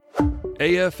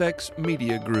AFX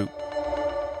Media Group.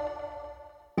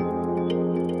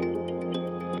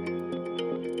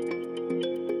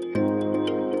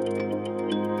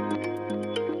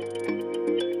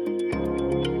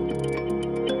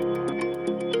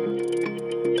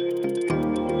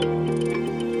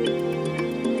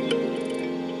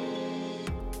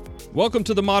 Welcome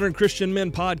to the Modern Christian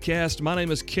Men Podcast. My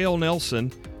name is Cale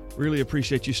Nelson. Really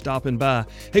appreciate you stopping by.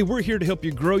 Hey, we're here to help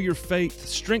you grow your faith,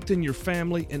 strengthen your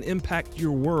family, and impact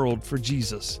your world for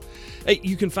Jesus. Hey,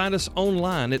 you can find us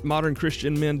online at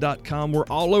modernchristianmen.com. We're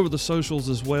all over the socials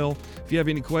as well. If you have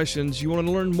any questions, you want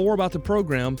to learn more about the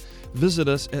program, visit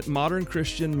us at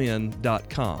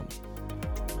modernchristianmen.com.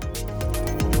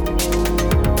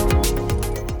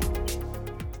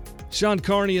 Shawn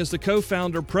Carney is the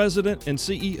co-founder, president, and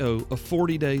CEO of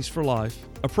 40 Days for Life,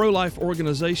 a pro-life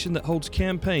organization that holds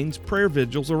campaigns, prayer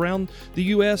vigils around the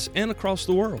U.S. and across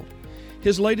the world.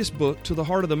 His latest book, To the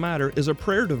Heart of the Matter, is a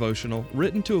prayer devotional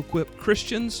written to equip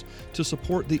Christians to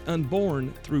support the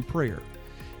unborn through prayer.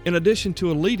 In addition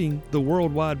to leading the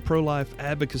worldwide pro-life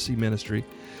advocacy ministry,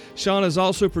 Shawn has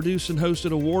also produced and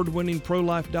hosted award-winning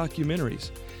pro-life documentaries.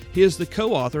 He is the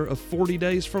co-author of 40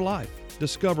 Days for Life,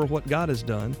 Discover What God Has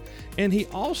Done, and he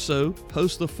also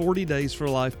hosts the 40 Days for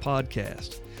Life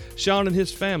podcast. Shawn and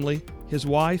his family, his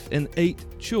wife, and 8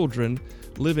 children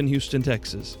live in Houston,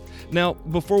 Texas. Now,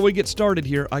 before we get started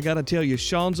here, I got to tell you,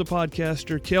 Shawn's a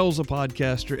podcaster, Kel's a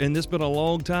podcaster, and it's been a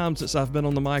long time since I've been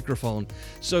on the microphone.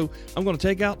 So I'm going to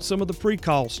take out some of the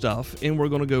pre-call stuff, and we're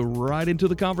going to go right into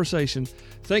the conversation.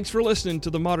 Thanks for listening to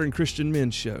the Modern Christian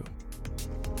Men Show.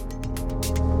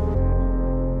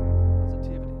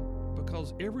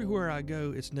 Everywhere I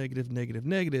go, it's negative, negative,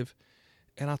 negative.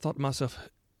 And I thought to myself,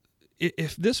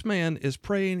 if this man is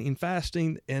praying and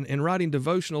fasting and writing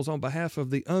devotionals on behalf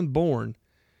of the unborn,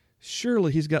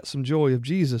 surely he's got some joy of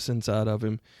Jesus inside of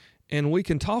him. And we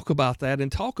can talk about that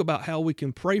and talk about how we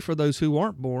can pray for those who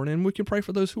aren't born and we can pray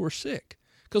for those who are sick.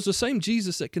 Because the same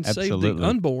Jesus that can save the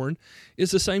unborn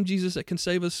is the same Jesus that can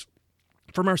save us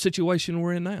from our situation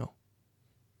we're in now.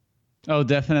 Oh,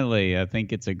 definitely. I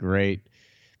think it's a great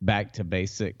back to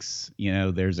basics. You know,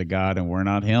 there's a God and we're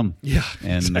not him. Yeah.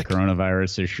 And exactly. The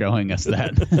coronavirus is showing us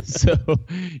that. So,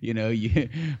 you know,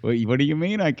 what do you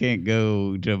mean I can't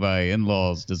go to my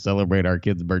in-laws to celebrate our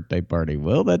kid's birthday party?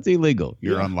 Well, that's illegal.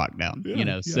 You're on lockdown, Yeah. you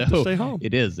know, you so have to stay home.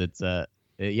 It is. It's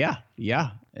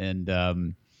yeah.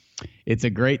 And, it's a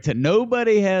great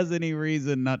nobody has any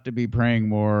reason not to be praying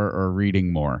more or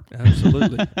reading more.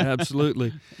 Absolutely.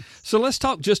 Absolutely. So let's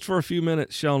talk just for a few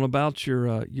minutes, Shawn, about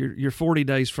your 40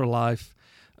 Days for Life.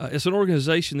 It's an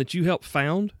organization that you helped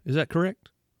found. Is that correct?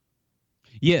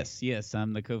 Yes.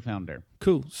 I'm the co-founder.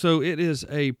 Cool. So it is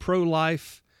a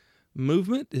pro-life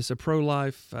movement. It's a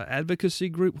pro-life advocacy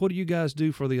group. What do you guys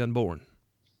do for the unborn?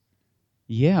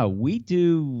 Yeah, we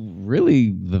do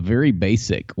really the very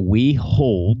basic. We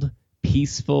hold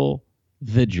peaceful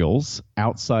vigils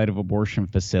outside of abortion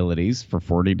facilities for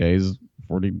 40 days,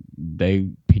 40-day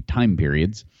time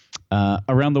periods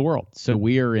around the world. So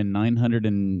we are in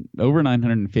over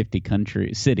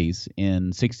 950 cities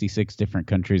in 66 different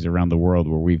countries around the world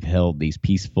where we've held these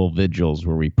peaceful vigils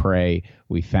where we pray,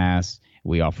 we fast,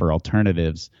 we offer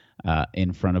alternatives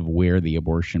in front of where the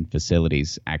abortion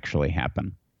facilities actually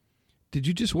happen. Did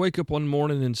you just wake up one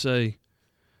morning and say,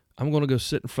 I'm going to go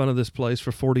sit in front of this place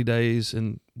for 40 days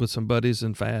and with some buddies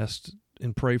and fast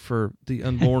and pray for the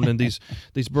unborn and these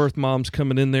birth moms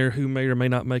coming in there who may or may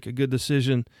not make a good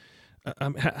decision?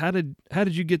 How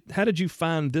did you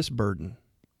find this burden?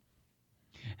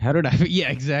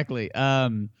 Yeah, exactly.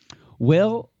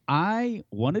 Well, I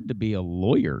wanted to be a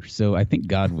lawyer, so I think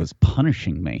God was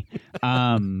punishing me,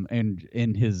 and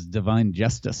in His divine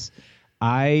justice.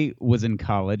 I was in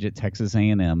college at Texas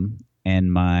A&M,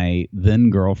 and my then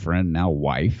girlfriend, now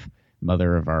wife,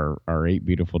 mother of our 8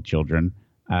 beautiful children,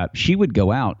 she would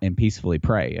go out and peacefully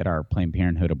pray at our Planned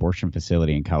Parenthood abortion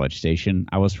facility in College Station.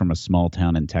 I was from a small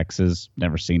town in Texas,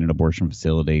 never seen an abortion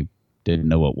facility, didn't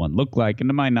know what one looked like, and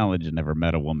to my knowledge, I never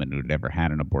met a woman who'd ever had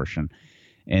an abortion.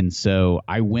 And so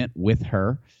I went with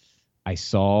her. I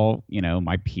saw,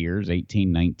 my peers,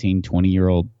 18, 19,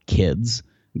 20-year-old kids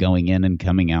going in and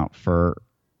coming out for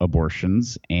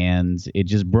abortions, and it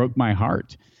just broke my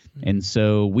heart. And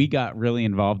so we got really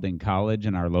involved in college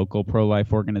in our local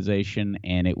pro-life organization,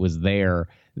 and it was there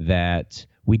that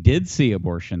we did see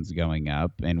abortions going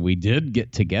up, and we did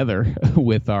get together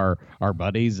with our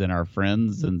buddies and our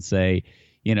friends and say,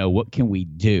 what can we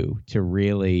do to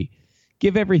really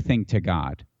give everything to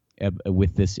God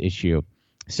with this issue?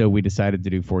 So we decided to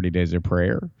do 40 days of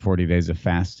prayer, 40 days of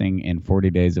fasting, and 40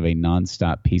 days of a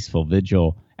nonstop peaceful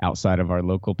vigil outside of our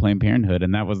local Planned Parenthood.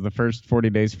 And that was the first 40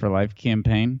 Days for Life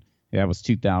campaign. That was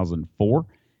 2004.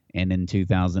 And in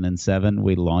 2007,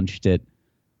 we launched it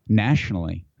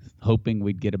nationally, hoping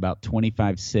we'd get about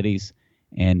 25 cities,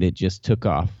 and it just took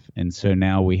off. And so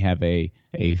now we have a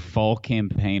fall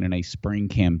campaign and a spring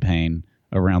campaign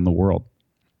around the world.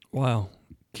 Wow.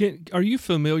 Are you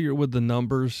familiar with the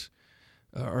numbers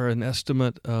or an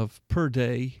estimate of per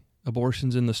day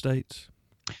abortions in the States?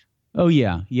 Oh,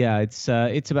 yeah. Yeah, it's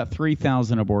about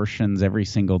 3,000 abortions every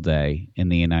single day in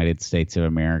the United States of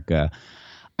America.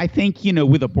 I think,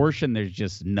 with abortion, there's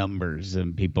just numbers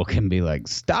and people can be like,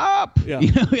 stop. Yeah.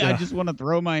 I just want to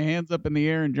throw my hands up in the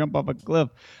air and jump off a cliff.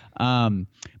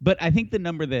 But I think the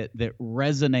number that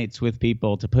resonates with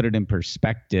people, to put it in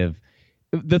perspective,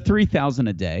 the 3,000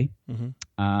 a day,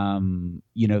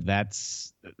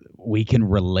 that's, we can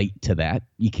relate to that.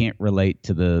 You can't relate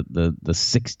to the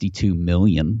 62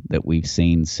 million that we've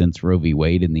seen since Roe v.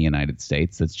 Wade in the United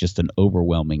States. That's just an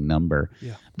overwhelming number.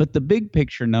 Yeah. But the big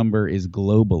picture number is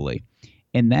globally,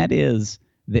 and that is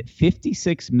that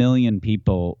 56 million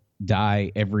people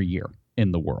die every year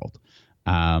in the world,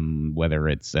 whether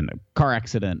it's in a car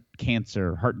accident,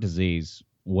 cancer, heart disease,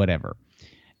 whatever.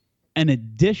 An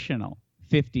additional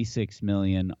 56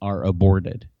 million are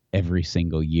aborted every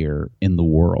single year in the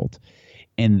world.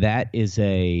 And that is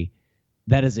a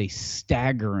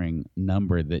staggering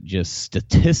number that just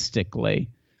statistically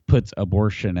puts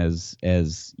abortion as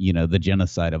the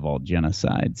genocide of all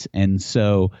genocides. And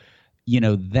so,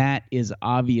 that is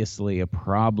obviously a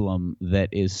problem that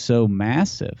is so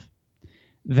massive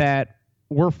that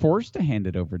we're forced to hand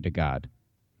it over to God.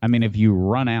 I mean, if you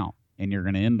run out and you're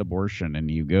going to end abortion and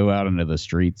you go out into the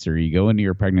streets or you go into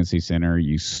your pregnancy center,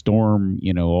 you storm,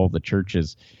 all the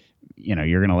churches,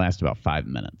 you're going to last about 5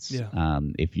 minutes. Yeah.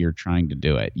 If you're trying to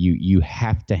do it, you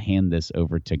have to hand this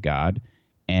over to God,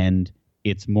 and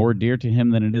it's more dear to him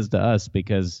than it is to us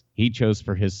because he chose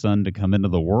for his son to come into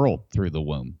the world through the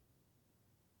womb.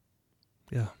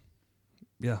 Yeah.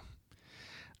 Yeah.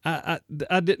 I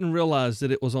didn't realize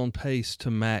that it was on pace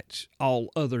to match all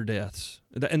other deaths,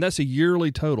 and that's a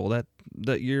yearly total.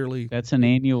 That yearly. That's an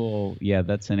annual. Yeah,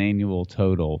 that's an annual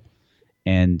total.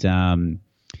 And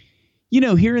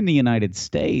here in the United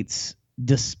States,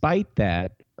 despite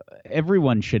that,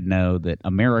 everyone should know that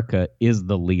America is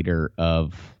the leader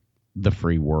of the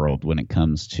free world when it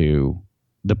comes to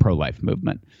the pro-life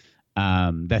movement.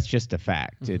 That's just a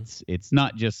fact. Mm-hmm. It's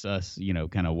not just us,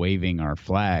 kind of waving our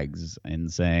flags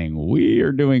and saying we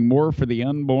are doing more for the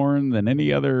unborn than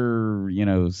any other,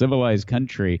 civilized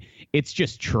country. It's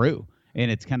just true. And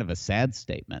it's kind of a sad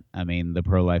statement. I mean, the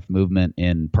pro-life movement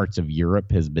in parts of Europe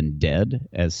has been dead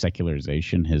as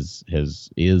secularization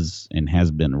is and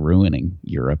has been ruining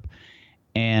Europe.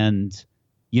 And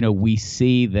we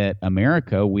see that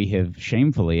America, we have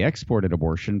shamefully exported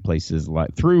abortion places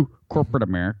like through corporate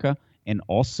America and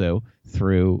also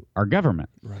through our government.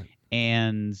 Right.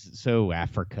 And so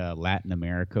Africa, Latin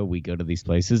America, we go to these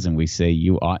places and we say,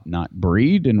 you ought not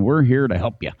breed, and we're here to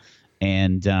help you.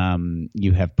 And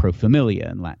you have Pro Familia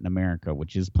in Latin America,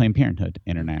 which is Planned Parenthood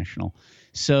International.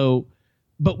 So,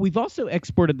 but we've also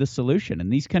exported the solution,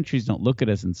 and these countries don't look at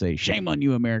us and say, shame on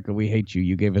you, America, we hate you,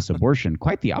 you gave us abortion.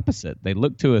 Quite the opposite. They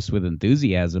look to us with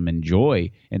enthusiasm and joy,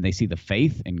 and they see the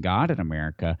faith in God in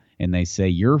America, and they say,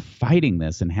 you're fighting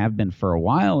this and have been for a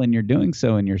while, and you're doing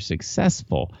so, and you're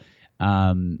successful,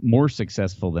 more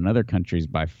successful than other countries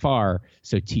by far,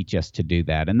 so teach us to do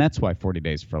that. And that's why 40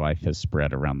 Days for Life has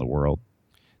spread around the world.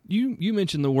 You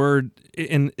mentioned the word,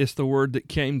 and it's the word that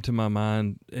came to my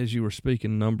mind as you were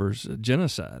speaking numbers,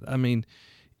 genocide. I mean,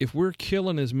 if we're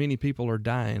killing as many people are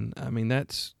dying, I mean,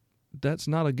 that's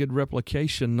not a good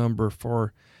replication number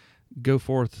for go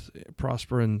forth,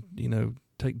 prosper, and,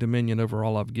 take dominion over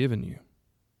all I've given you.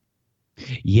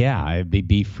 Yeah,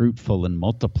 be fruitful and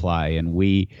multiply. And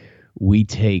we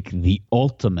take the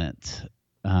ultimate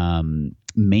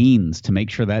means to make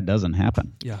sure that doesn't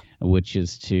happen. Yeah. Which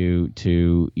is to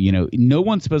no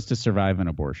one's supposed to survive an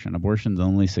abortion. Abortion's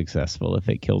only successful if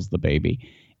it kills the baby.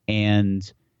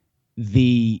 And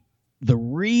the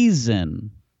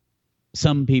reason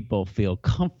some people feel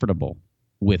comfortable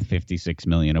with 56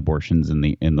 million abortions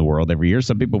in the world every year,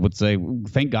 some people would say,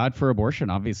 thank God for abortion.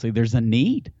 Obviously there's a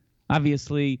need.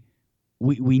 Obviously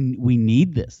we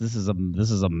need this. This is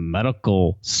a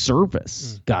medical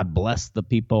service. God bless the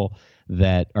people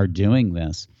that are doing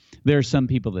this. There are some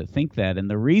people that think that, and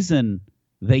the reason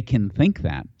they can think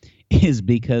that is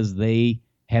because they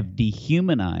have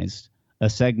dehumanized a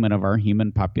segment of our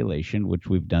human population, which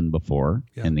we've done before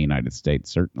in the United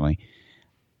States, certainly.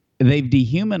 they've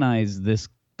dehumanized this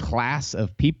class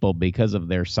of people because of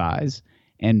their size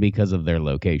and because of their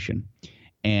location.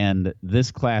 And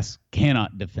this class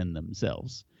cannot defend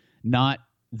themselves. Not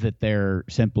that they're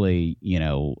simply,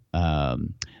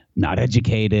 not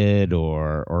educated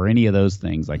or any of those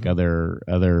things, like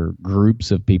other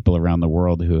groups of people around the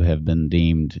world who have been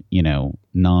deemed,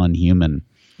 non-human.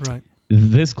 Right.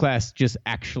 This class just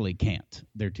actually can't.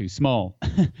 They're too small.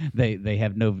 They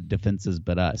have no defenses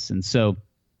but us. And so,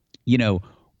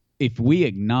 if we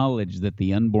acknowledge that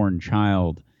the unborn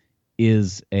child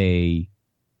is a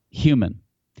human,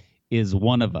 is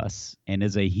one of us, and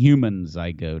is a human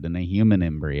zygote and a human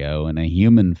embryo and a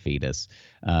human fetus,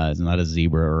 is not a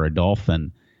zebra or a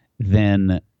dolphin,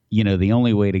 then, the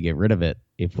only way to get rid of it,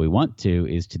 if we want to,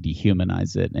 is to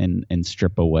dehumanize it and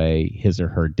strip away his or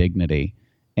her dignity.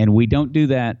 And we don't do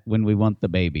that when we want the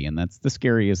baby, and that's the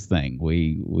scariest thing.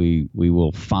 We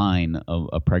will fine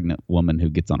a pregnant woman who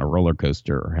gets on a roller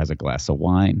coaster or has a glass of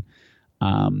wine,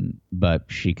 but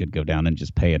she could go down and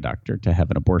just pay a doctor to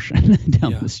have an abortion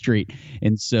down the street.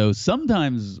 And so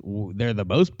sometimes they're the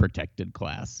most protected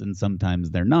class, and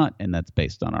sometimes they're not, and that's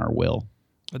based on our will.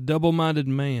 A double-minded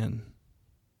man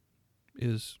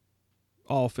is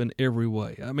off in every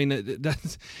way. I mean,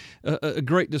 that's a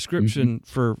great description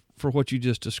for what you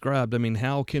just described. I mean,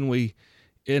 how can we,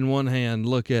 in one hand,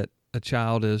 look at a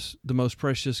child as the most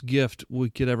precious gift we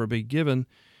could ever be given,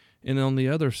 and on the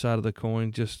other side of the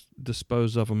coin, just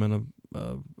dispose of them in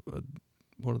a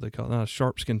what do they call it? Not a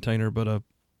sharps container, but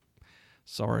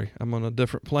sorry, I'm on a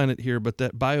different planet here, but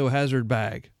that biohazard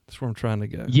bag. That's where I'm trying to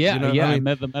go. Yeah, I mean,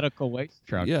 the medical waste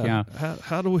truck. Yeah.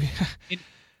 How do we?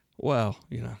 Well,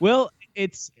 Well,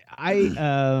 it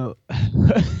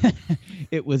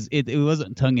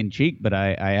wasn't tongue in cheek, but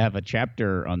I have a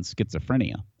chapter on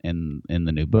schizophrenia in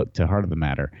the new book, To Heart of the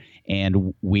Matter,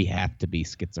 and we have to be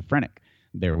schizophrenic.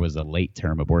 There was a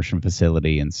late-term abortion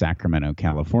facility in Sacramento,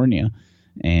 California,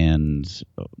 and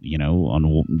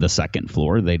on the second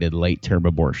floor they did late-term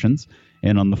abortions,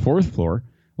 and on the fourth floor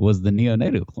was the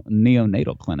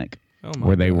neonatal clinic,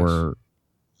 where they were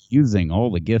using all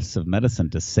the gifts of medicine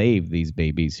to save these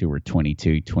babies who were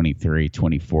 22, 23,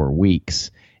 24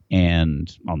 weeks. And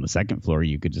on the second floor,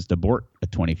 you could just abort a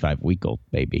 25-week-old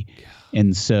baby.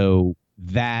 And so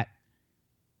that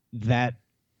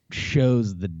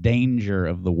shows the danger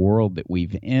of the world that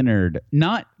we've entered,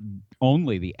 not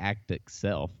only the act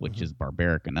itself, which is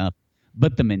barbaric enough,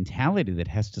 but the mentality that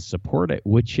has to support it,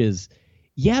 which is,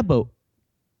 but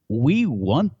we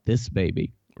want this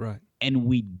baby. Right. And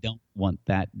we don't want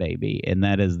that baby. And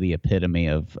that is the epitome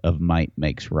of might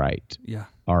makes right. Yeah.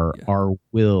 Our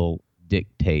will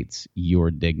dictates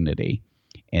your dignity.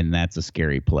 And that's a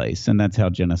scary place. And that's how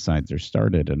genocides are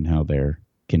started and how they're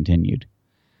continued.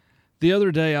 The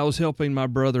other day, I was helping my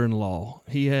brother-in-law.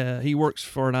 He works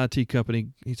for an IT company.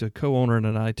 He's a co-owner in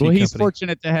an IT company. Well, he's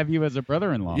fortunate to have you as a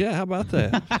brother-in-law. Yeah, how about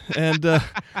that? And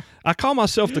I call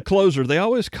myself the closer. They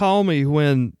always call me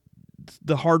when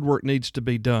the hard work needs to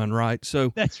be done, right?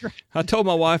 So that's right. I told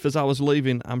my wife as I was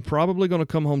leaving, I'm probably going to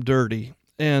come home dirty.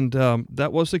 And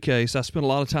that was the case. I spent a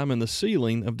lot of time in the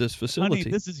ceiling of this facility.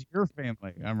 Honey, this is your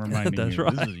family. I'm reminding That's you.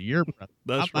 Right. This is your brother.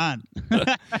 That's not right.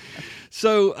 mine.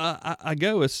 So I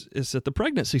go. It's at the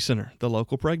pregnancy center, the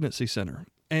local pregnancy center.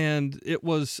 And it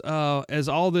was as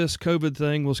all this COVID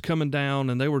thing was coming down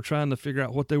and they were trying to figure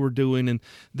out what they were doing. And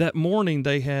that morning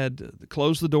they had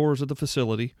closed the doors of the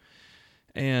facility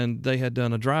and they had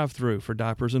done a drive-through for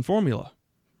diapers and formula.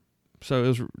 So it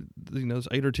was, there's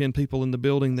 8 or 10 people in the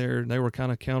building there, and they were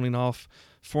kind of counting off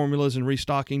formulas and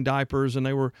restocking diapers, and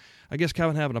they were, I guess, kind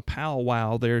of having a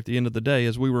powwow there at the end of the day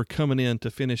as we were coming in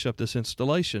to finish up this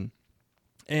installation.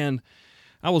 And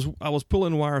I was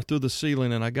pulling wire through the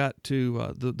ceiling, and I got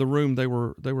to the room they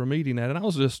were meeting at, and I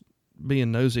was just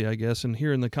being nosy, I guess, and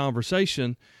hearing the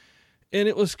conversation, and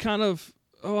it was kind of,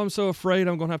 I'm so afraid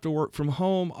I'm going to have to work from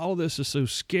home. All of this is so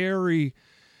scary,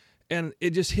 and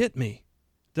it just hit me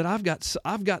that I've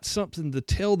got something to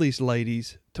tell these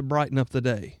ladies to brighten up the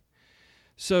day.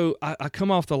 So I come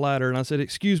off the ladder and I said,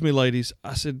 "Excuse me, ladies."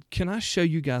 I said, "Can I show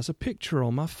you guys a picture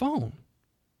on my phone?"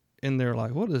 And they're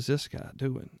like, "What is this guy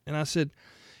doing?" And I said,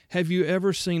 "Have you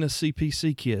ever seen a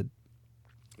CPC kid?"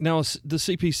 Now, the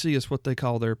CPC is what they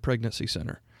call their pregnancy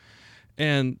center.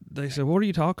 And they said, "What are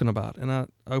you talking about?" And I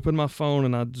opened my phone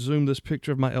and I zoomed this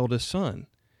picture of my eldest son.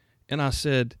 And I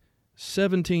said,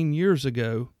 17 years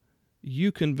ago,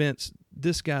 you convinced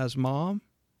this guy's mom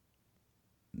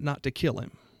not to kill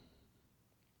him.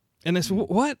 And they said,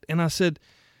 "What?" And I said,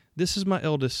 "This is my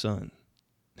eldest son.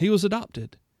 He was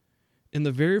adopted. In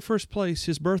the very first place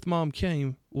his birth mom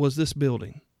came was this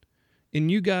building. And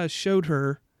you guys showed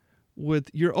her with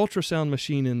your ultrasound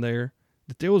machine in there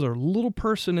that there was a little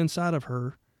person inside of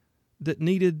her that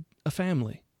needed a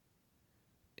family.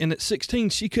 And at 16,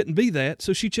 she couldn't be that,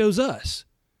 so she chose us.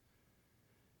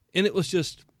 And it was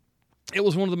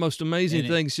one of the most amazing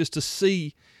things just to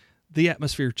see the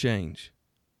atmosphere change.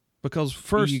 Because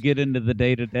first you get into the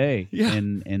day-to-day, yeah.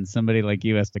 and somebody like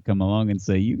you has to come along and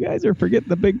say, you guys are forgetting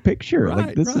the big picture. Right,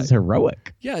 like, this is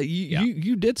heroic. Yeah,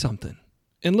 you did something.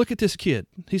 And look at this kid.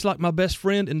 He's like my best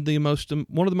friend and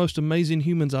one of the most amazing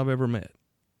humans I've ever met.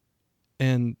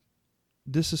 And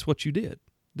this is what you did.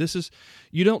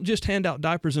 You don't just hand out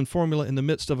diapers and formula in the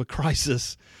midst of a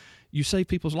crisis. You save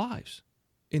people's lives.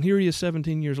 And here he is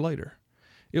 17 years later.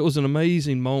 It was an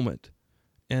amazing moment.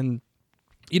 And,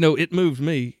 it moved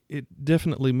me. It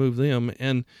definitely moved them.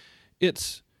 And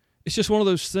it's just one of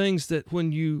those things that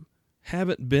when you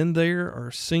haven't been there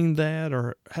or seen that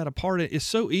or had a part in it, it's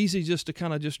so easy just to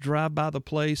kind of just drive by the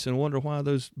place and wonder why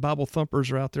those Bible thumpers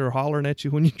are out there hollering at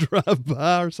you when you drive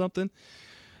by or something.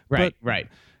 Right, right.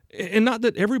 And not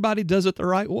that everybody does it the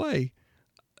right way,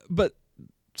 but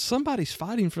somebody's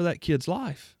fighting for that kid's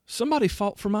life. Somebody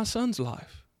fought for my son's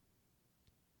life.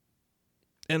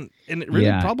 And it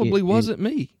really probably wasn't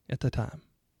me at the time.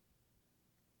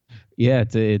 Yeah,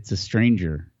 it's a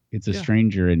stranger. It's a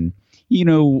stranger. And,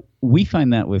 we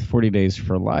find that with 40 Days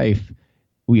for Life,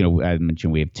 I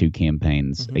mentioned we have 2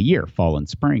 campaigns a year, fall and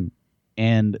spring.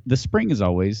 And the spring is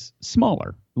always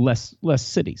smaller, less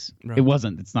cities. Right. It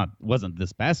wasn't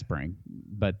this past spring,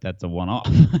 but that's a one-off.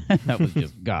 That was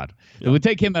just God. Yeah. It would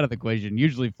take him out of the equation.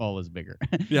 Usually fall is bigger.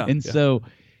 Yeah. And so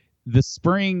the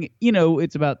spring,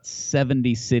 it's about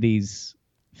 70 cities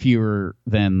fewer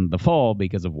than the fall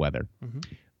because of weather. Mm-hmm.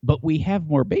 But we have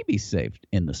more babies saved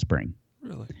in the spring.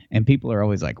 Really? And people are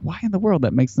always like, why in the world?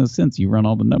 That makes no sense. You run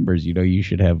all the numbers. You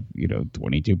should have,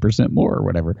 22% more or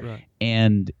whatever. Right.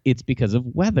 And it's because of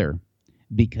weather,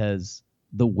 because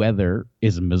the weather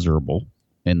is miserable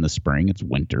in the spring. It's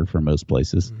winter for most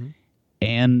places. Mm-hmm.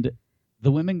 And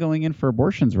the women going in for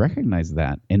abortions recognize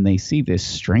that. And they see this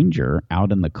stranger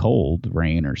out in the cold,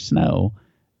 rain or snow,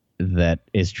 that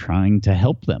is trying to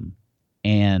help them.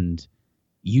 And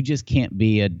you just can't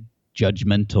be a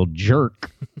judgmental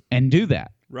jerk and do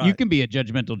that. Right. You can be a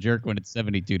judgmental jerk when it's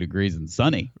 72 degrees and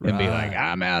sunny and be like,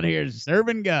 I'm out here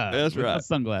serving God. That's with right. my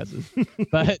sunglasses.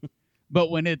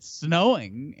 But when it's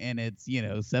snowing and it's,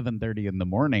 7:30 in the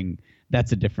morning,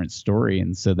 that's a different story.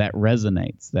 And so that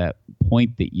resonates, that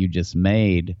point that you just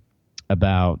made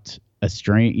about a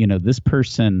this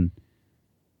person,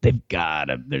 there's got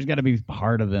to be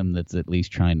part of them that's at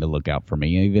least trying to look out for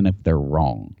me, even if they're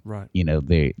wrong. Right.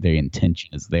 Their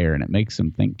intention is there, and it makes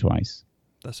them think twice.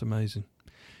 That's amazing.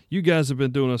 You guys have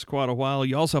been doing this quite a while.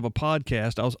 You also have a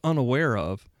podcast I was unaware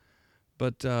of,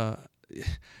 but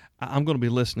I'm going to be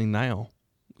listening now.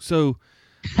 So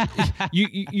but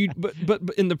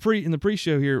in the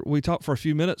pre-show here, we talked for a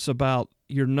few minutes about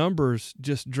your numbers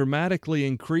just dramatically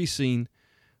increasing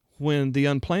when the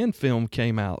Unplanned film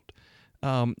came out.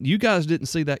 You guys didn't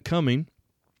see that coming,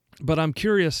 but I'm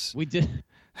curious. We did.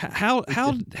 How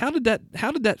did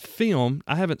that film?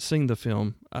 I haven't seen the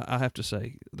film. I have to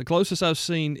say the closest I've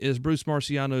seen is Bruce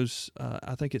Marciano's.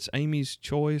 I think it's Amy's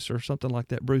Choice or something like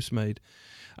that. Bruce made.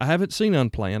 I haven't seen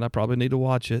Unplanned. I probably need to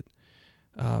watch it.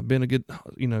 Been a good,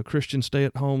 Christian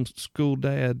stay-at-home school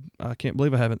dad. I can't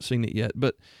believe I haven't seen it yet.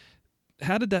 But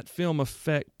how did that film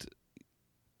affect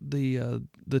the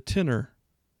tenor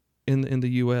in the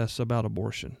U.S. about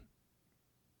abortion?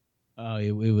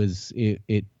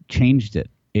 It changed it.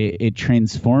 It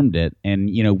transformed it. And,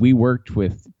 we worked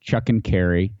with Chuck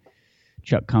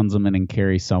Konzelman and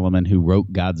Carrie Solomon, who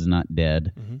wrote God's Not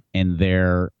Dead. Mm-hmm. And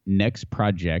their next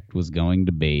project was going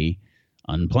to be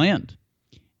Unplanned.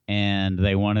 And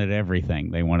they wanted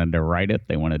everything. They wanted to write it.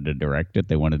 They wanted to direct it.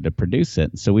 They wanted to produce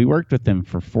it. So we worked with them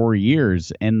for 4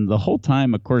 years. And the whole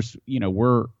time, of course,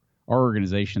 our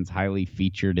organization's highly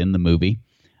featured in the movie.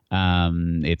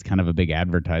 It's kind of a big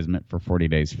advertisement for 40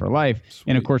 Days for Life. Sweet.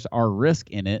 And of course, our risk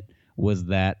in it was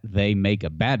that they make a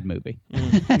bad movie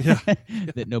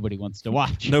that nobody wants to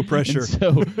watch. No pressure.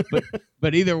 So,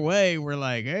 but either way, we're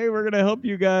like, hey, we're going to help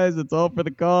you guys. It's all for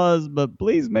the cause, but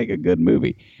please make a good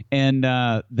movie. And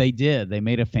they did. They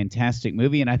made a fantastic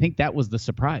movie. And I think that was the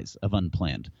surprise of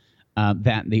Unplanned.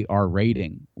 That the R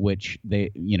rating, which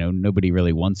nobody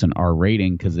really wants an R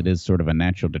rating because it is sort of a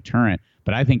natural deterrent.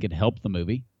 But I think it helped the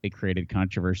movie. It created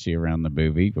controversy around the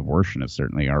movie. Abortion is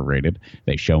certainly R rated.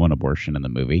 They show an abortion in the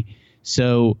movie.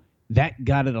 So that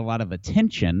got it a lot of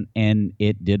attention, and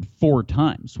it did 4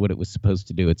 times what it was supposed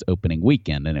to do its opening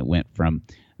weekend. And it went from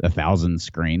 1,000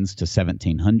 screens to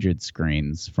 1,700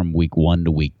 screens from week 1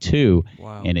 to week 2.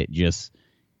 Wow. And it just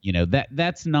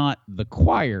that's not the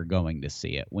choir going to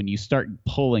see it. When you start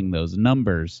pulling those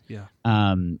numbers,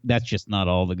 that's just not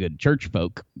all the good church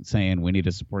folk saying we need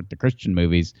to support the Christian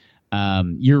movies.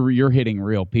 You're hitting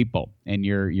real people, and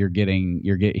you're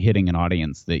hitting an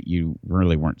audience that you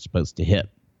really weren't supposed to hit.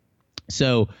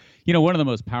 So, one of the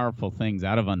most powerful things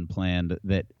out of Unplanned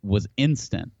that was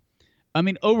instant. I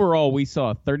mean, overall, we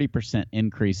saw a 30%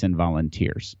 increase in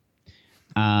volunteers,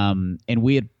 and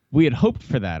we had hoped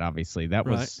for that. Obviously, that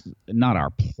was not our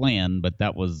plan, but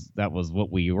that was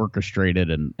what we orchestrated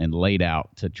and laid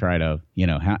out to try to,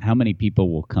 how many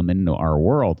people will come into our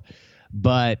world.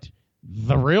 But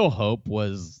the real hope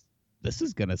was this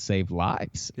is going to save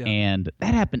lives, and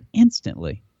that happened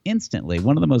instantly.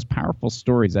 One of the most powerful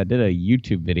stories. I did a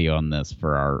YouTube video on this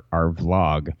for our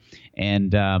vlog,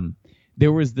 and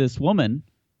there was this woman,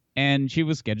 and she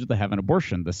was scheduled to have an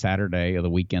abortion the Saturday of the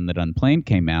weekend that Unplanned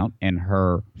came out, and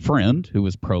her friend, who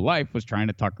was pro-life, was trying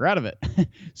to talk her out of it.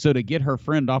 So to get her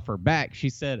friend off her back, she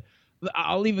said,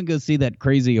 I'll even go see that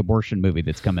crazy abortion movie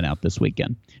that's coming out this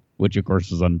weekend, which, of course,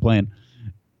 was Unplanned.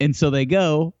 And so they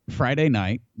go Friday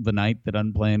night, the night that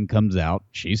Unplanned comes out.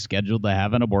 She's scheduled to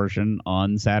have an abortion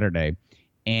on Saturday,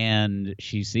 and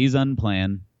she sees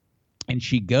Unplanned, and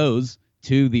she goes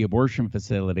to the abortion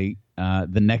facility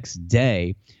the next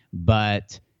day.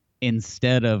 But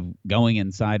instead of going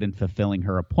inside and fulfilling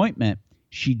her appointment,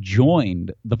 she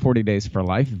joined the 40 Days for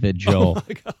Life vigil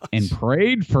and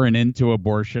prayed for an end to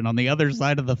abortion on the other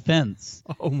side of the fence.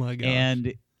 Oh, my gosh.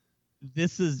 And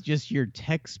this is just your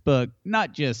textbook,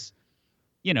 not just,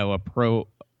 a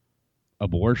pro-abortion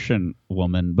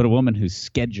woman, but a woman who's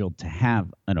scheduled to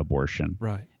have an abortion.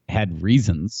 Right. Had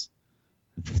reasons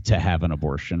to have an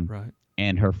abortion. Right.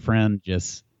 And her friend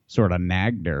just sort of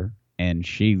nagged her, and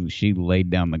she laid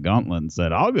down the gauntlet and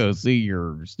said, I'll go see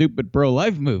your stupid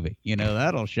pro-life movie.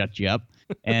 That'll shut you up.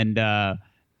 And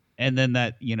then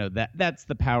that's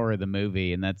the power of the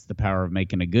movie, and that's the power of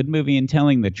making a good movie and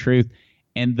telling the truth.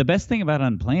 And the best thing about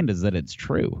Unplanned is that it's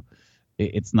true.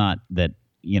 It's not that,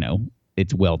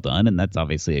 it's well done, and that's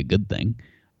obviously a good thing.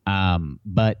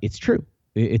 But it's true.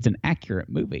 It's an accurate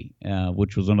movie,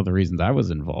 which was one of the reasons I was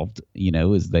involved,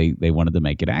 is they wanted to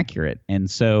make it accurate. And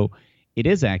so it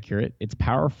is accurate. It's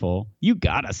powerful. You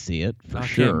got to see it for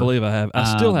sure. I can't believe I have.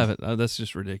 I still haven't. That's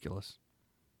just ridiculous.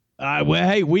 Well,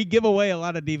 hey, we give away a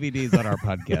lot of DVDs on our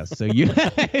podcast, so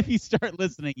if you start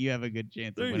listening, you have a good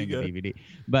chance of winning a DVD.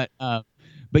 But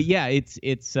yeah,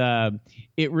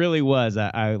 it really was.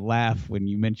 I laugh when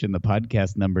you mention the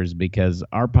podcast numbers, because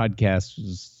our podcast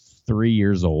was 3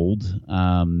 years old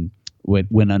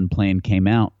when Unplanned came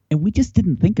out, and we just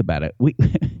didn't think about it.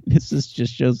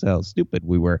 Just shows how stupid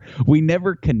we were. We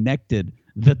never connected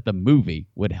that the movie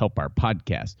would help our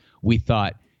podcast. We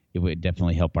thought it would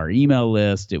definitely help our email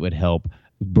list. It would help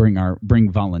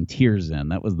bring volunteers in.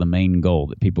 That was the main goal,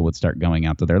 that people would start going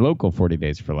out to their local 40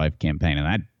 Days for Life campaign, and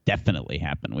that definitely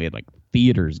happened. We had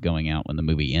theaters going out when the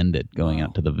movie ended, going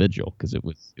out to the vigil, because it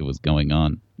was going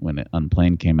on when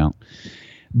Unplanned came out.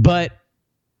 But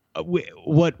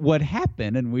what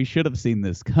happened, and we should have seen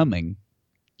this coming,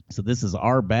 so this is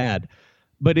our bad.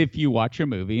 But if you watch a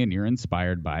movie and you're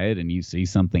inspired by it and you see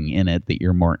something in it that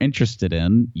you're more interested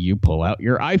in, you pull out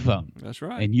your iPhone. That's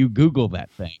right. And you Google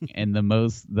that thing. And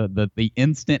the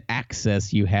instant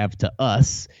access you have to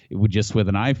us just with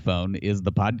an iPhone is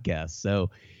the podcast. So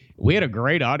we had a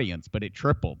great audience, but it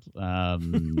tripled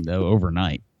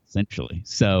overnight, essentially.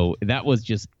 So that was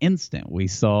just instant. We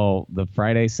saw the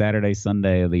Friday, Saturday,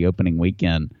 Sunday of the opening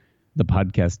weekend, the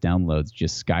podcast downloads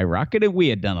just skyrocketed. We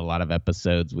had done a lot of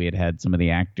episodes. We had some of the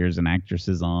actors and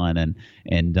actresses on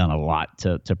and done a lot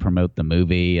to promote the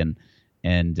movie.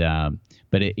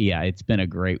 But it's been a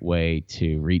great way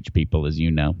to reach people, as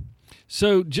you know.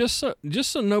 So just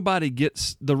so nobody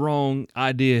gets the wrong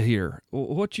idea here,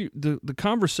 the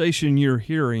conversation you're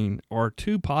hearing are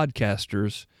two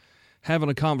podcasters having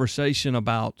a conversation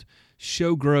about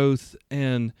show growth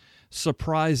and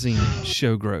surprising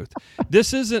show growth.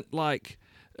 This isn't like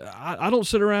I don't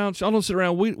sit around.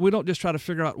 We don't just try to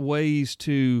figure out ways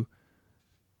to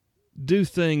do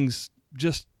things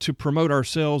just to promote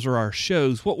ourselves or our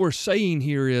shows. What we're saying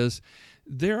here is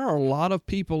there are a lot of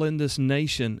people in this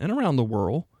nation and around the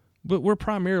world, but we're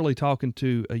primarily talking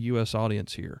to a U.S.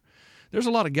 audience here. There's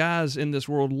a lot of guys in this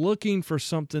world looking for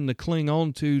something to cling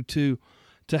on to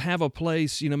have a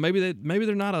place. Maybe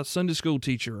they're not a Sunday school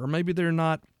teacher, or maybe they're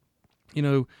not.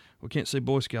 We can't say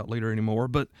Boy Scout leader anymore,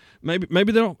 but maybe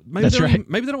they don't. Maybe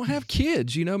they don't have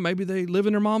kids. Maybe they live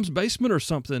in their mom's basement or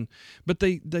something. But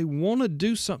they want to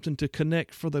do something to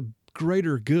connect for the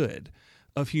greater good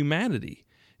of humanity.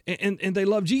 and they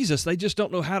love Jesus. They just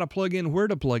don't know how to plug in, where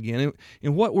to plug in.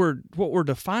 And what we're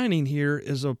defining here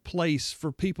is a place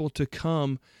for people to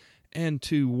come and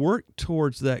to work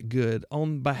towards that good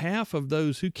on behalf of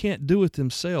those who can't do it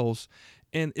themselves.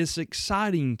 And it's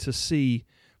exciting to see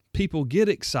people get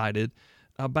excited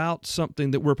about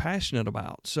something that we're passionate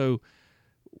about. So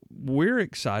we're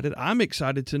excited. I'm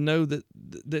excited to know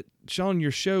that Shawn,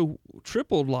 your show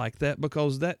tripled like that,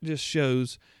 because that just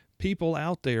shows people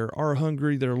out there are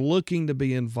hungry. They're looking to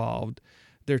be involved.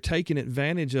 They're taking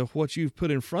advantage of what you've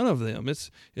put in front of them.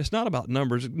 It's not about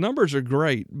numbers. Numbers are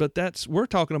great, but we're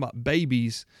talking about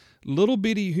babies, little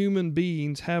bitty human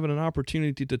beings having an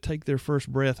opportunity to take their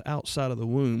first breath outside of the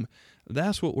womb.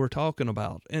 That's what we're talking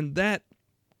about. And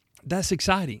that's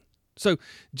exciting. So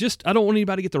I don't want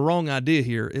anybody to get the wrong idea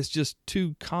here. It's just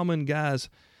two common guys.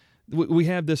 We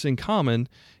have this in common,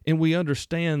 and we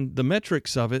understand the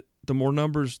metrics of it. The more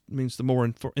numbers means the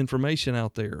more information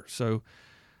out there. So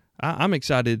I'm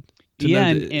excited to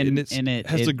know that.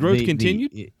 Has the growth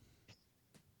continued?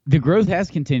 The growth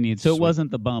has continued. So Sweet. It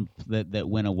wasn't the bump that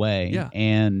went away. Yeah.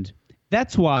 And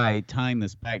that's why, tying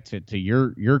this back to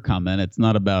your comment, it's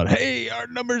not about, hey, our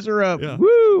numbers are up. Yeah.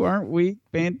 Woo, aren't we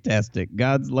fantastic?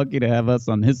 God's lucky to have us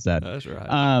on his side. That's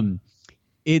right.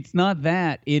 It's not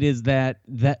that. It is that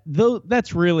though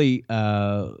that's really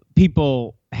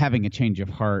people having a change of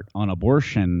heart on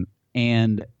abortion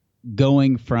and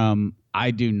going from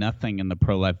I do nothing in the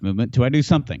pro-life movement to I do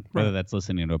something, right. Whether that's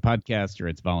listening to a podcast or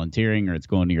it's volunteering or it's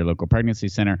going to your local pregnancy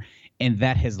center. And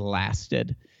that has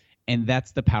lasted. And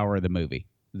that's the power of the movie.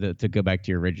 To go back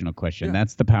to your original question, yeah.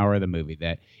 That's the power of the movie,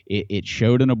 that it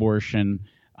showed an abortion.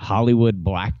 Hollywood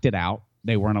blacked it out.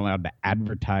 They weren't allowed to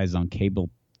advertise on cable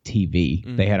TV.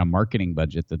 Mm-hmm. They had a marketing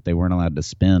budget that they weren't allowed to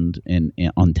spend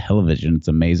on television. It's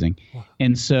amazing. Wow.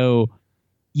 And so,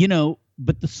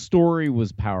 but the story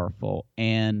was powerful,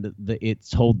 and it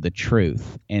told the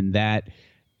truth, and that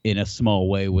in a small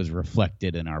way was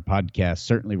reflected in our podcast,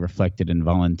 certainly reflected in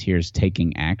volunteers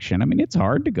taking action. I mean, it's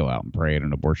hard to go out and pray at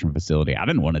an abortion facility. I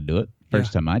didn't want to do it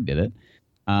first time I did it.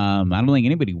 I don't think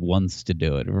anybody wants to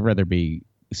do it. I'd rather be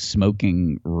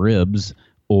smoking ribs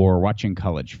or watching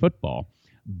college football.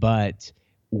 But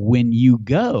when you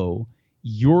go,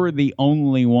 you're the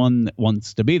only one that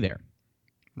wants to be there.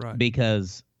 Right.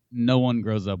 Because no one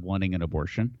grows up wanting an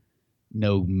abortion.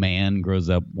 No man grows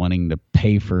up wanting to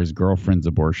pay for his girlfriend's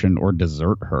abortion or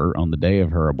desert her on the day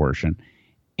of her abortion.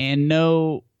 And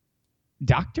no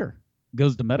doctor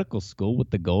goes to medical school with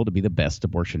the goal to be the best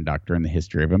abortion doctor in the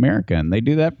history of America. And they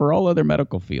do that for all other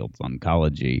medical fields,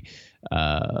 oncology,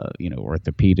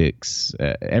 orthopedics,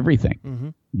 everything. Mm-hmm.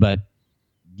 But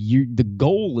the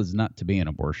goal is not to be an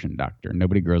abortion doctor.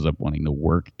 Nobody grows up wanting to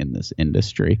work in this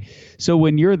industry. So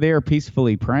when you're there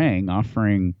peacefully praying,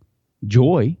 offering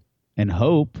joy and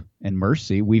hope and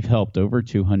mercy, we've helped over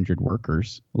 200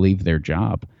 workers leave their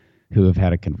job who have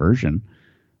had a conversion.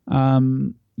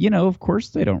 Of course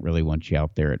they don't really want you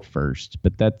out there at first,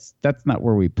 but that's not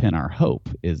where we pin our hope,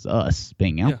 is us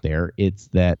being out there. It's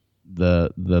that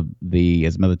the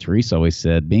as Mother Teresa always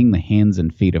said, being the hands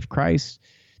and feet of Christ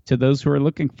to those who are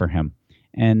looking for him.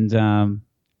 And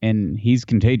he's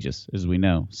contagious, as we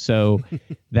know. So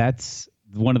that's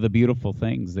one of the beautiful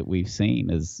things that we've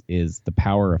seen is the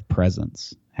power of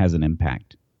presence has an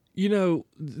impact.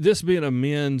 This being a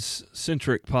men's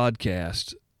centric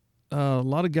podcast, a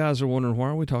lot of guys are wondering, why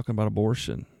are we talking about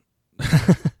abortion?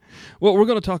 Well, we're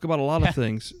going to talk about a lot of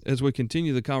things as we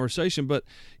continue the conversation, but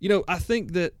I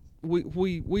think that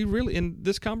we really, and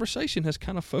this conversation has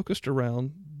kind of focused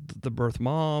around the birth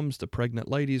moms, the pregnant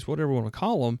ladies, whatever we want to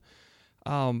call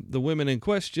them, the women in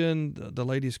question, the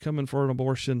ladies coming for an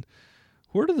abortion.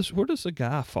 Where does the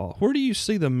guy fall? Where do you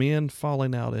see the men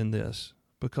falling out in this?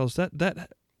 Because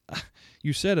that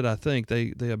you said it, I think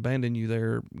they abandon you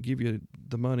there, give you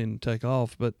the money and take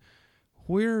off. But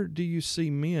where do you see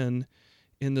men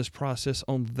in this process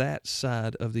on that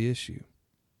side of the issue?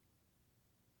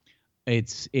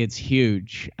 It's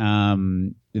huge.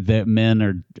 That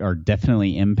men are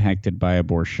definitely impacted by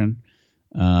abortion.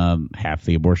 Half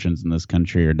the abortions in this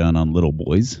country are done on little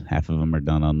boys. Half of them are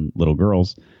done on little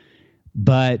girls.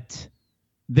 But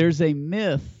there's a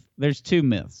myth. There's two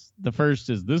myths. The first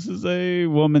is this is a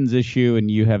woman's issue and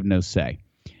you have no say.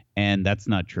 And that's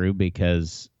not true,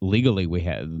 because legally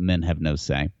men have no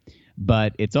say.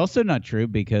 But it's also not true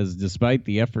because despite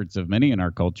the efforts of many in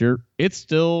our culture, it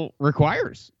still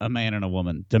requires a man and a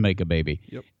woman to make a baby.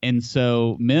 Yep. And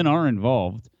so men are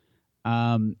involved.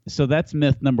 So that's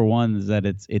myth number one, is that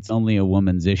it's only a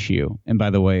woman's issue. And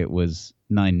by the way, it was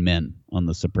 9 men on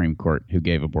the Supreme Court who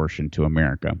gave abortion to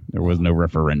America. There was no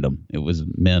referendum. It was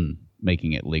men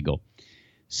making it legal.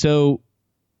 So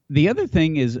the other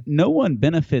thing is no one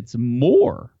benefits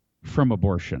more from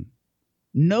abortion.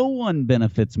 No one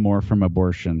benefits more from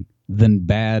abortion than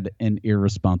bad and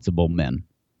irresponsible men.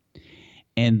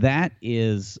 And that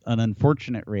is an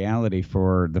unfortunate reality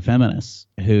for the feminists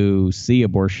who see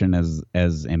abortion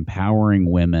as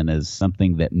empowering women, as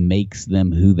something that makes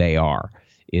them who they are,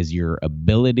 is your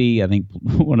ability. I think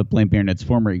one of Planned Parenthood's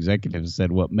former executives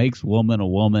said, what makes woman a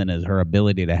woman is her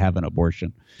ability to have an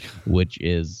abortion, which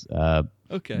is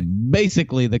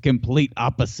basically the complete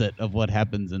opposite of what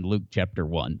happens in Luke chapter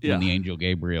 1 when the angel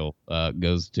Gabriel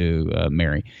goes to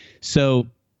Mary. So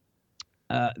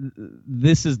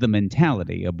this is the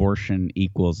mentality. Abortion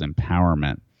equals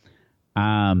empowerment.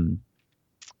 And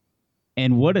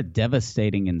what a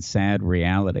devastating and sad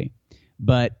reality.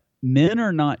 But men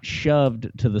are not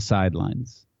shoved to the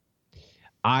sidelines.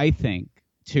 I think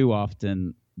too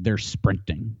often they're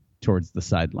sprinting towards the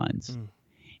sidelines.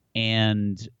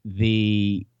 And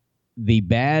the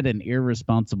bad and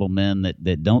irresponsible men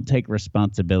that don't take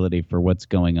responsibility for what's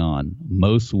going on,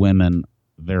 most women,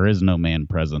 there is no man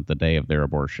present the day of their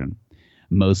abortion.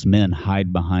 Most men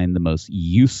hide behind the most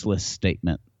useless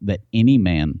statement that any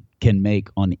man can make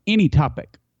on any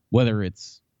topic, whether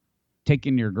it's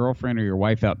taking your girlfriend or your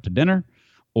wife out to dinner,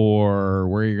 or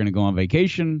where you're going to go on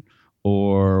vacation,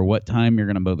 or what time you're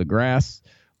going to mow the grass,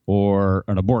 or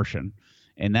an abortion.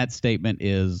 And that statement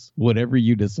is, whatever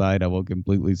you decide, I will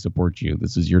completely support you.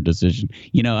 This is your decision.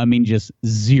 Just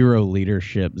zero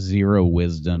leadership, zero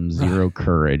wisdom, zero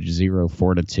courage, zero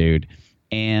fortitude.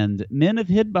 And men have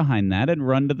hid behind that and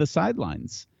run to the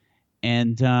sidelines.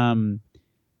 And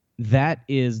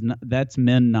that's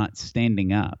men not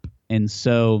standing up. And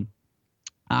so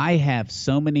I have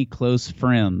so many close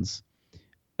friends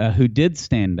who did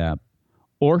stand up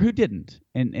or who didn't,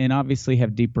 and obviously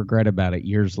have deep regret about it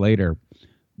years later.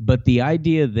 But the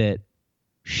idea that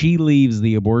she leaves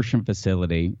the abortion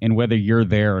facility, and whether you're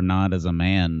there or not as a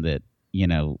man, that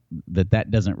that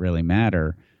doesn't really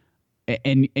matter,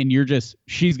 and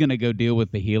she's going to go deal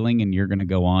with the healing, and you're going to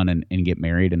go on and get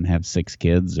married and have 6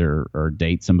 kids or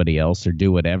date somebody else or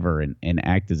do whatever and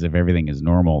act as if everything is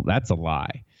normal. That's a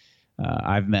lie.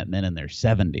 I've met men in their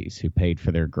 70s who paid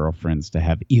for their girlfriends to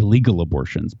have illegal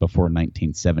abortions before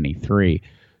 1973,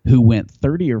 who went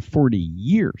 30 or 40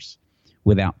 years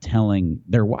without telling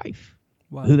their wife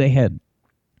who they had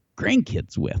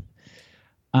grandkids with,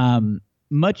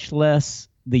 much less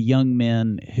the young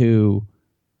men who,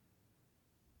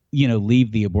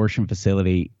 leave the abortion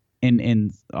facility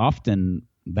and often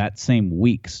that same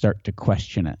week start to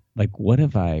question it. Like, what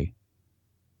have I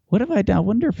done? I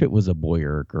wonder if it was a boy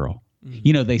or a girl.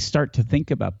 Mm-hmm. They start to think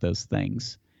about those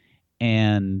things,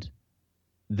 and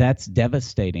that's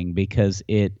devastating because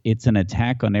it's an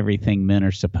attack on everything men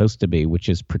are supposed to be, which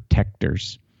is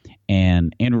protectors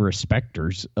and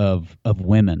respecters of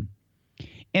women.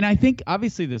 And I think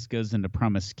obviously this goes into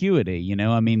promiscuity.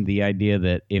 The idea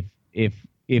that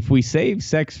if we save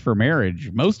sex for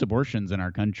marriage, most abortions in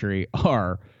our country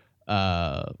are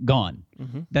gone.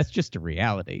 Mm-hmm. That's just a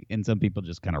reality. And some people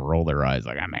just kind of roll their eyes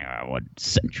like, what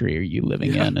century are you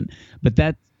living in? But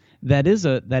that is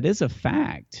a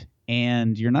fact.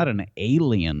 And you're not an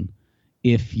alien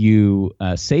if you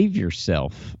save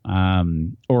yourself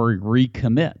or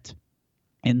recommit.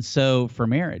 And so for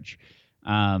marriage,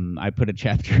 I put a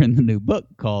chapter in the new book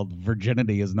called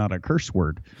 "Virginity is Not a Curse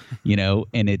Word,"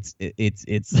 and it's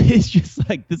just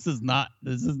like this is not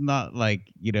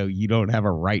like you don't have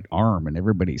a right arm and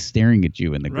everybody's staring at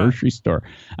you in the grocery store.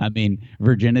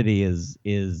 Virginity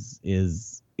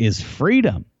is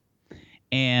freedom,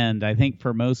 and I think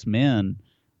for most men,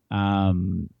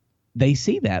 they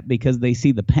see that because they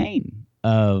see the pain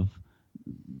of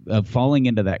falling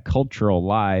into that cultural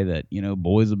lie that,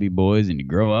 boys will be boys and you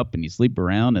grow up and you sleep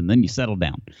around and then you settle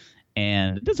down.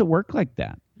 And it doesn't work like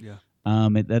that. Yeah.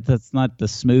 That's not the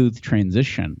smooth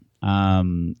transition.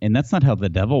 And that's not how the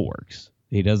devil works.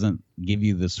 He doesn't give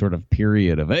you this sort of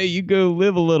period of, hey, you go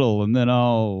live a little and then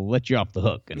I'll let you off the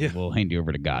hook and we'll hand you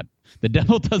over to God. The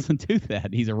devil doesn't do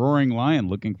that. He's a roaring lion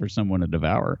looking for someone to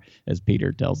devour, as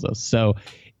Peter tells us. So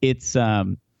it's,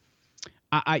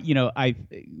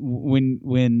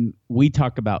 when we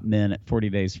talk about men at 40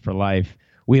 Days for Life,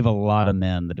 we have a lot of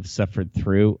men that have suffered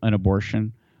through an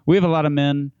abortion. We have a lot of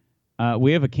men.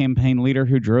 We have a campaign leader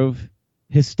who drove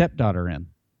his stepdaughter in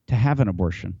to have an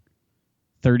abortion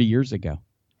 30 years ago.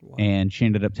 Wow. And she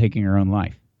ended up taking her own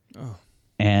life. Oh.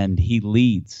 And he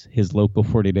leads his local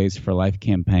 40 Days for Life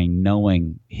campaign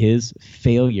knowing his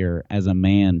failure as a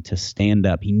man to stand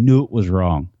up. He knew it was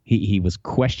wrong. He was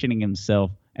questioning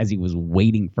himself as he was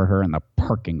waiting for her in the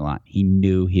parking lot. He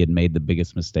knew he had made the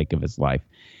biggest mistake of his life.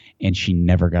 And she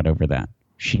never got over that.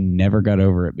 She never got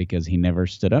over it because he never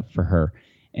stood up for her.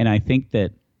 And I think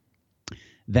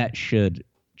that should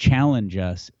challenge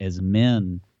us as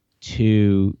men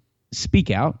to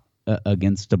speak out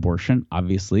against abortion,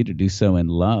 obviously, to do so in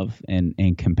love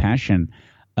and compassion,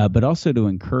 but also to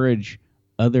encourage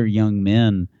other young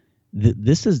men that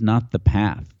this is not the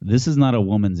path. This is not a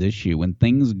woman's issue. When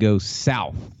things go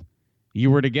south, you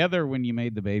were together when you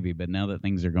made the baby, but now that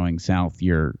things are going south,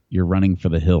 you're running for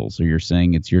the hills, or you're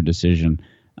saying it's your decision.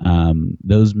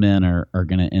 Those men are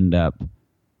going to end up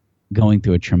going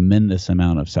through a tremendous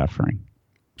amount of suffering.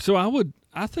 So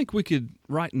I think we could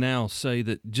right now say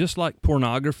that just like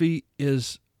pornography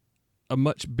is a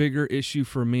much bigger issue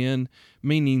for men,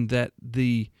 meaning that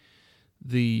the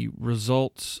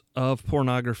results of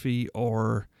pornography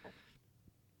are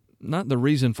not the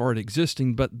reason for it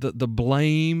existing, but the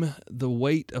blame, the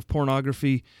weight of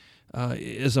pornography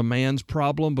is a man's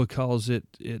problem, because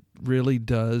it really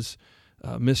does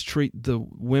mistreat the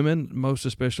women, most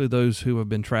especially those who have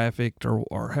been trafficked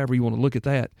or however you want to look at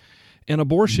that. And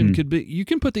abortion could be, you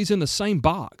can put these in the same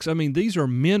box. I mean, these are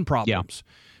men problems.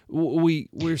 Yeah.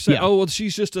 We're saying, oh, well,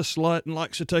 she's just a slut and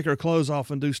likes to take her clothes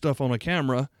off and do stuff on a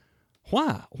camera.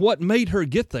 Why? What made her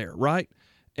get there, right?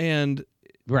 And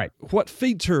what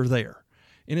feeds her there?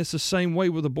 And it's the same way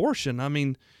with abortion. I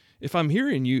mean, if I'm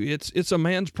hearing you, it's a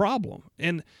man's problem.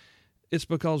 And it's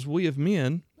because we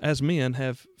as men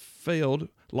have failed.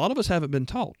 A lot of us haven't been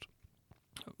taught.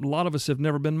 A lot of us have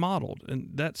never been modeled.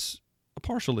 And that's a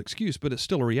partial excuse, but it's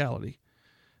still a reality.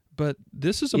 But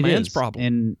this is a man's problem.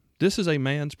 And this is a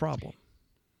man's problem.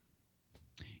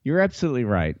 You're absolutely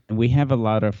right. We have a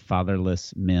lot of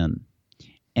fatherless men.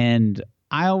 And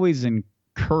I always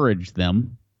encourage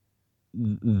them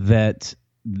that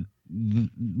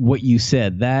what you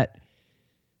said,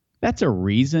 that's a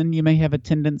reason you may have a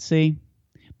tendency,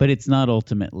 but it's not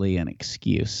ultimately an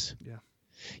excuse. Yeah.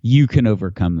 You can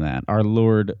overcome that. Our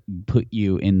Lord put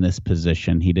you in this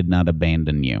position. He did not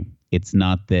abandon you. It's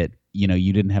not that,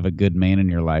 you didn't have a good man in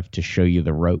your life to show you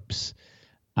the ropes.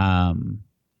 And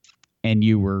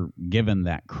you were given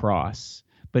that cross.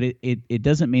 But it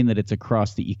doesn't mean that it's a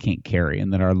cross that you can't carry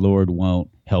and that our Lord won't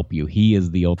help you. He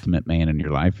is the ultimate man in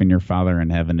your life, and your Father in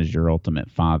heaven is your ultimate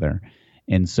Father.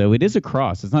 And so it is a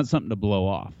cross. It's not something to blow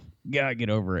off. Yeah, get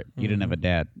over it. You didn't have a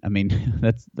dad. I mean,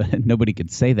 nobody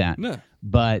could say that. No.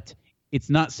 But it's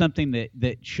not something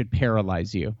that should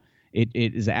paralyze you. It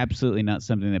is absolutely not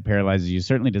something that paralyzes you. It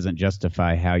certainly doesn't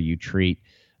justify how you treat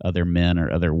other men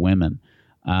or other women.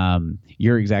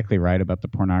 You're exactly right about the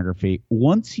pornography.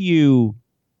 Once you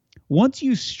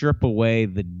strip away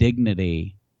the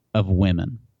dignity of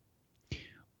women,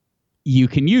 you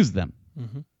can use them.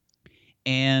 Mm-hmm.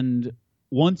 And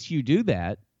once you do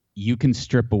that, you can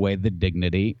strip away the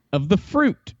dignity of the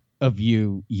fruit of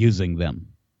you using them,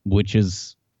 which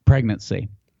is pregnancy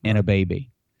and a baby.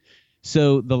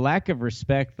 So the lack of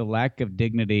respect, the lack of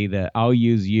dignity, that I'll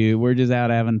use you, we're just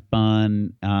out having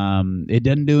fun. It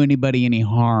doesn't do anybody any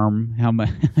harm. How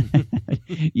much?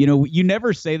 You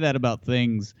never say that about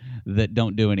things that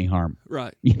don't do any harm.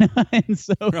 Right. And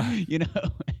so,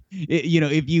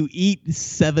 if you eat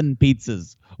 7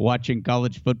 pizzas watching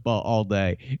college football all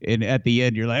day, and at the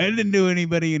end you're like, I didn't do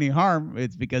anybody any harm,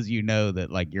 it's because you know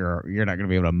that like you're not going to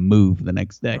be able to move the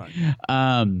next day.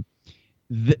 Right.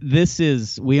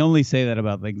 We only say that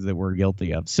about things that we're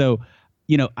guilty of. So,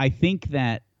 I think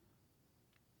that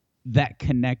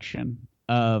connection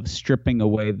of stripping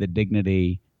away the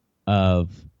dignity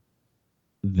of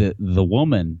the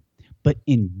woman, but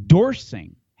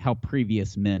endorsing how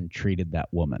previous men treated that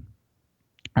woman.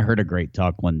 I heard a great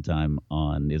talk one time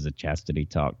is a chastity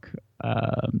talk.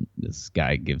 This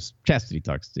guy gives chastity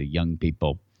talks to young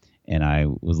people, and I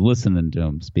was listening to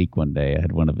him speak one day. I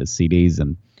had one of his CDs,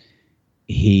 and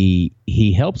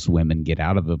he helps women get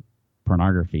out of the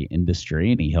pornography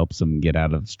industry, and he helps them get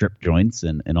out of strip joints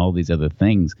and all these other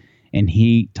things. And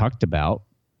he talked about,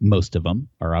 most of them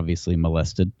are obviously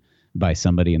molested by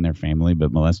somebody in their family,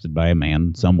 but molested by a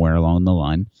man somewhere along the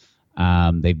line.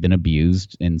 They've been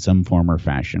abused in some form or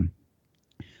fashion.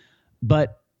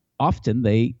 But often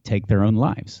they take their own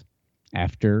lives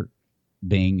after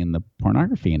being in the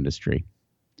pornography industry.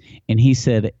 And he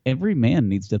said, every man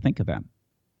needs to think of that.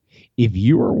 If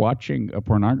you are watching a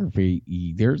pornography,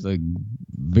 there's a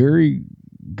very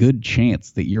good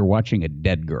chance that you're watching a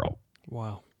dead girl.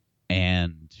 Wow.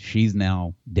 And she's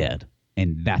now dead.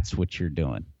 And that's what you're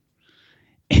doing.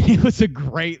 And it was a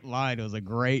great line. It was a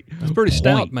great That's pretty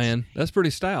stout, man. That's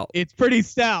pretty stout. It's pretty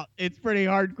stout. It's pretty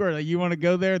hardcore. Like, you want to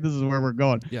go there? This is where we're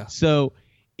going. Yeah. So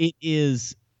it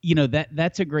is,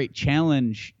 that's a great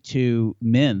challenge to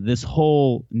men. This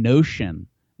whole notion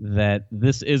that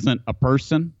this isn't a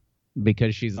person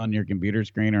because she's on your computer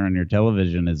screen or on your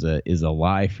television is a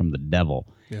lie from the devil.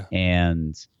 Yeah.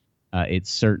 And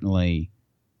it's certainly,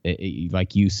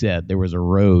 like you said, there was a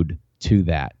road to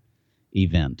that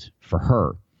event for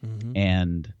her. Mm-hmm.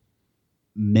 And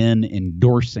men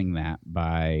endorsing that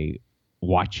by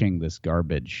watching this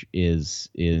garbage is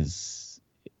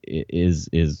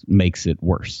makes it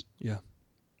worse. Yeah.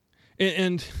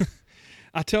 And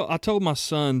I told my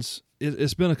sons,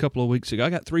 it's been a couple of weeks ago. I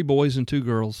got 3 boys and 2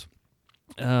 girls.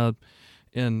 And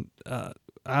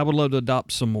I would love to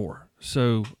adopt some more.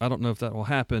 So I don't know if that will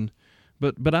happen,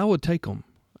 but I would take them.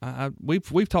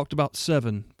 We've talked about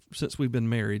 7 since we've been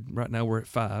married. Right now we're at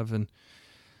 5, and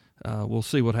we'll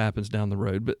see what happens down the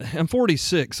road. But I'm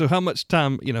 46, so how much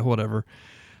time, whatever.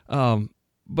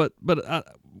 But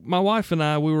my wife and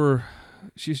I,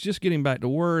 she's just getting back to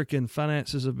work, and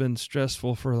finances have been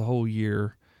stressful for the whole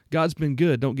year. God's been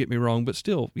good, don't get me wrong, but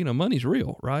still, money's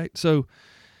real, right? So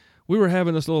we were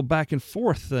having this little back and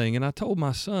forth thing, and I told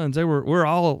my sons, we're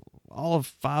all of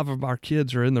 5 of our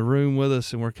kids are in the room with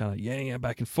us, and we're kind of yang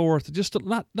back and forth, just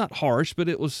not harsh, but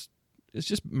it's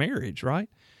just marriage, right?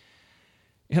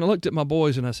 And I looked at my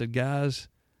boys and I said, guys,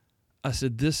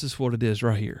 this is what it is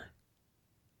right here.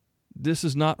 This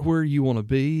is not where you want to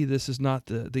be. This is not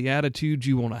the attitude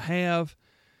you want to have,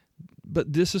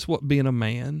 but this is what being a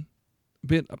man,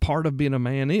 a part of being a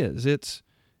man is. It's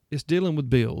dealing with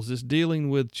bills. It's dealing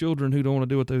with children who don't want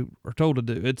to do what they are told to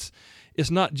do.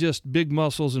 It's not just big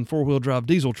muscles and 4-wheel drive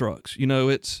diesel trucks.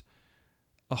 It's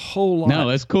a whole lot. No,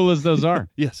 as cool as those are.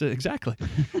 Yes, exactly.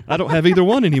 I don't have either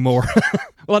one anymore.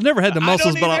 Well, I've never had the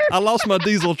muscles, but I lost my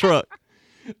diesel truck.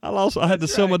 I had to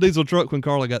sell my diesel truck when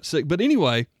Carla got sick. But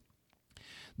anyway,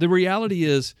 the reality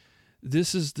is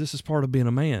this is part of being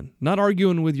a man. Not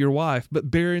arguing with your wife,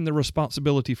 but bearing the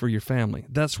responsibility for your family.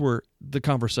 That's where the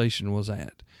conversation was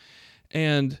at.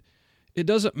 And it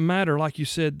doesn't matter, like you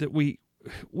said, that we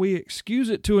excuse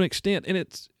it to an extent, and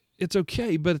it's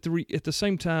okay. But at the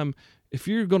same time, if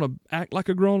you're going to act like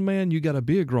a grown man, you got to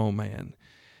be a grown man.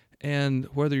 And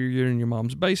whether you're in your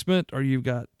mom's basement or you've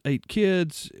got 8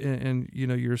 kids and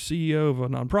you're a CEO of a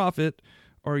nonprofit,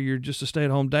 or you're just a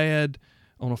stay-at-home dad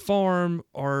on a farm,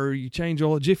 or you change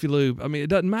oil at Jiffy Lube, it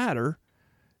doesn't matter.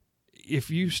 If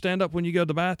you stand up when you go to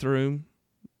the bathroom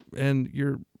and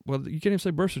you can't even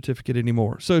say birth certificate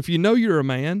anymore. So if you're a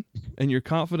man and you're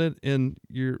confident in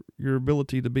your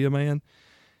ability to be a man,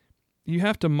 you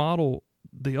have to model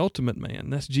the ultimate man.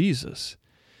 That's Jesus.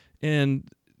 And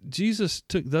Jesus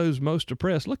took those most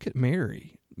oppressed. Look at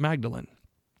Mary Magdalene.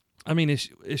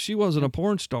 If she wasn't a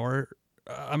porn star,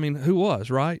 who was,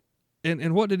 right?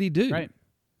 And what did he do? Right.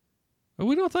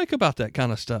 We don't think about that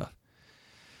kind of stuff.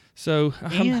 So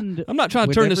I'm not trying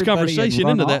to turn this conversation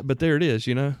into that, but there it is,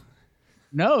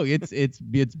 No, it's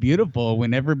beautiful.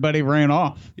 When everybody ran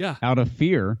off out of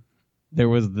fear, there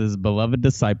was this beloved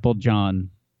disciple, John,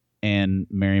 and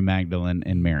Mary Magdalene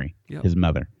and Mary, his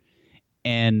mother.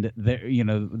 And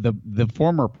the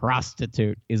former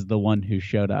prostitute is the one who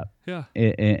showed up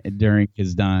during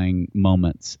his dying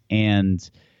moments. And,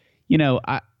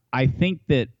 I think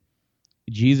that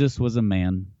Jesus was a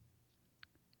man.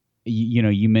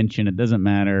 You mentioned it doesn't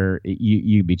matter.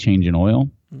 You be changing oil.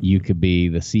 Mm-hmm. You could be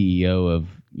the CEO of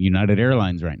United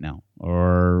Airlines right now,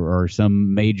 or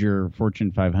some major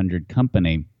Fortune 500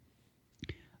 company.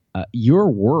 Your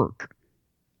work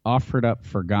offered up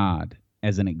for God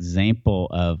as an example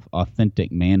of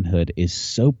authentic manhood is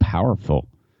so powerful.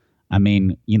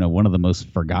 One of the most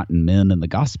forgotten men in the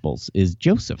Gospels is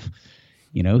Joseph.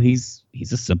 He's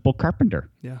a simple carpenter,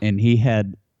 and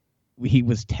he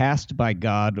was tasked by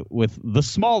God with the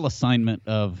small assignment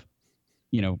of,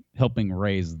 helping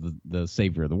raise the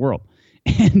Savior of the world.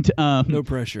 And no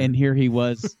pressure. And here he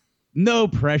was, no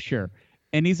pressure,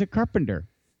 and he's a carpenter.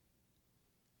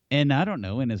 And I don't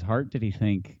know, in his heart, did he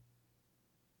think,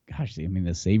 gosh,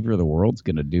 the Savior of the world's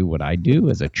going to do what I do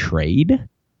as a trade,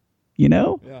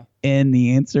 Yeah. And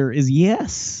the answer is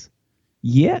yes.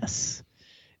 Yes.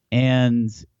 And,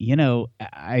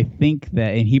 I think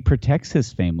that, and he protects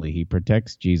his family. He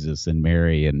protects Jesus and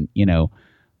Mary, and,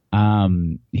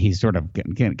 he sort of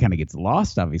kind of gets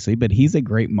lost, obviously, but he's a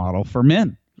great model for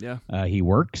men. Yeah. He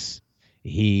works,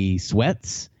 he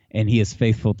sweats, and he is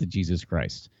faithful to Jesus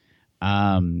Christ.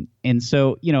 And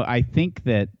so, I think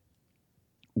that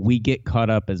we get caught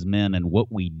up as men in what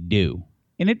we do,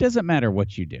 and it doesn't matter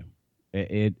what you do.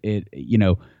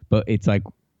 But it's like,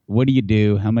 what do you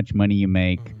do? How much money you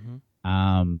make?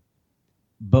 Mm-hmm.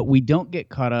 But we don't get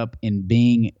caught up in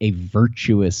being a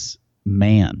virtuous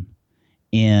man.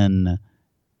 In,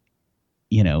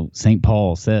 St.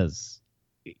 Paul says,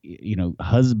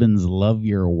 husbands, love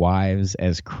your wives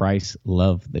as Christ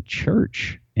loved the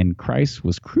church. And Christ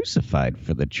was crucified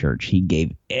for the church. He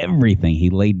gave everything. He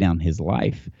laid down his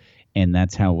life. And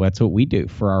that's what we do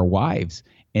for our wives.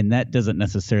 And that doesn't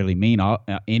necessarily mean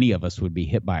any of us would be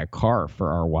hit by a car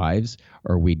for our wives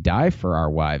or we die for our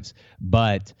wives.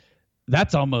 But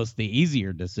that's almost the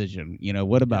easier decision.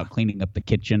 What about cleaning up the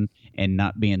kitchen and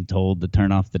not being told to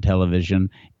turn off the television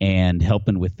and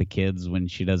helping with the kids when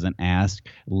she doesn't ask,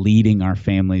 leading our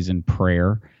families in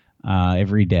prayer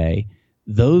every day?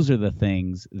 Those are the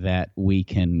things that we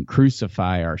can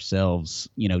crucify ourselves,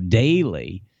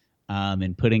 daily,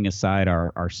 and putting aside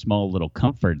our small little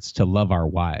comforts to love our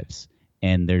wives.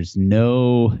 And there's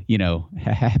no,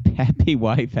 happy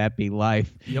wife, happy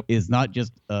life is not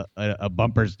just a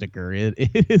bumper sticker. It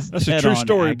is. That's a true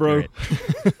story, accurate.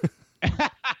 bro.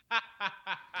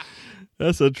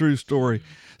 That's a true story.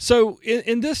 So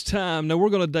in this time, now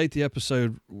we're going to date the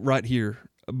episode right here,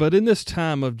 but in this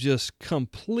time of just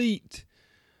complete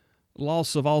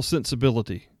loss of all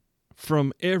sensibility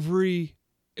from every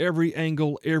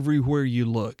angle, everywhere you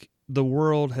look, the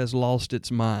world has lost its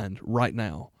mind right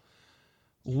now.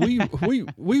 We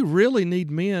really need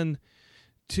men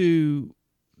to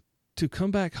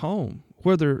come back home,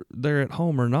 whether they're at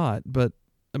home or not. But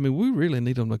I mean, we really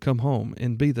need them to come home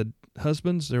and be the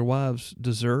husbands their wives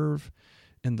deserve,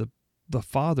 and the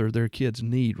father their kids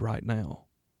need right now.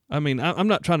 I mean, I'm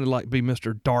not trying to be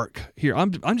Mr. Dark here.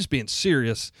 I'm just being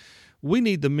serious. We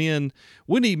need men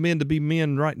to be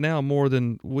men right now more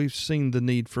than we've seen the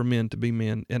need for men to be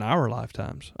men in our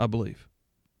lifetimes, I believe.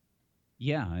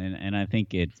 Yeah, and I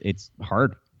think it's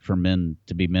hard for men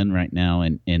to be men right now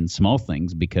in small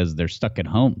things because they're stuck at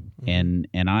home. Mm-hmm.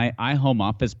 And I home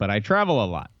office, but I travel a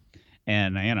lot.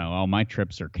 And all my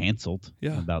trips are canceled.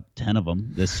 Yeah. About 10 of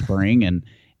them this spring,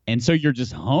 and so you're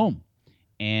just home.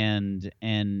 And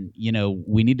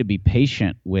we need to be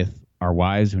patient with our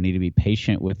wives. We need to be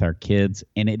patient with our kids,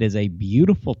 and it is a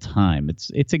beautiful time.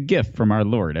 It's a gift from our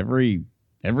Lord.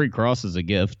 Every cross is a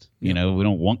gift. We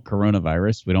don't want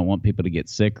coronavirus. We don't want people to get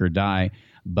sick or die,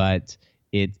 but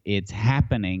it's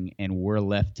happening and we're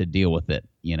left to deal with it,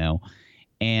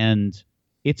 and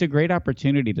it's a great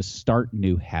opportunity to start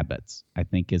new habits, I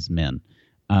think, as men.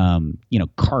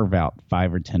 Carve out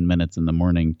 5 or 10 minutes in the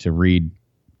morning to read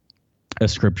a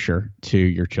scripture to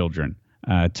your children,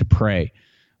 to pray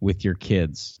with your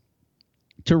kids,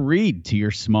 to read to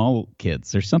your small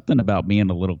kids. There's something about being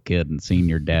a little kid and seeing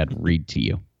your dad read to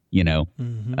you,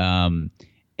 Mm-hmm.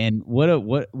 And what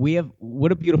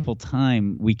a beautiful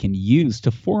time we can use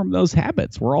to form those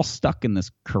habits. We're all stuck in this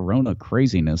corona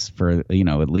craziness for,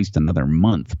 at least another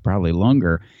month, probably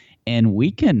longer. And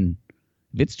we can,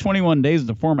 if it's 21 days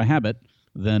to form a habit,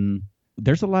 then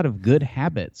there's a lot of good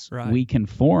habits we can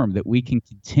form that we can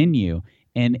continue.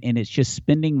 And it's just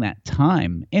spending that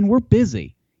time. And we're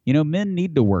busy. Men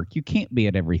need to work. You can't be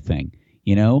at everything,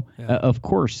 Of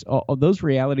course, all those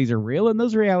realities are real, and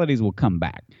those realities will come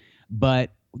back.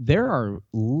 But there are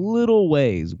little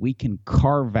ways we can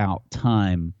carve out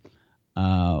time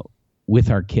with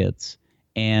our kids.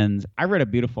 And I read a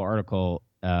beautiful article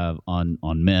on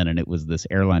men, and it was this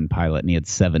airline pilot, and he had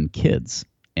 7 kids.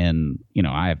 And,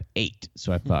 I have 8.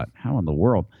 So I thought, how in the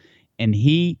world? And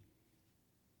he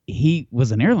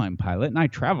was an airline pilot, and I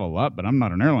travel a lot, but I'm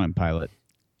not an airline pilot.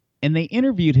 And they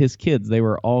interviewed his kids. They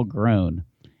were all grown.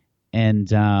 And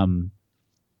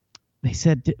they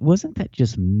said, wasn't that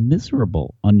just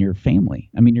miserable on your family?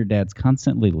 I mean, your dad's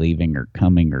constantly leaving or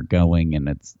coming or going, and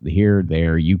it's here,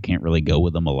 there. You can't really go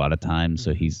with him a lot of times.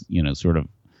 So he's, sort of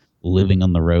living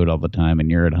on the road all the time,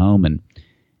 and you're at home.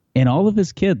 And all of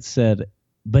his kids said,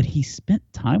 but he spent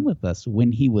time with us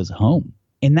when he was home.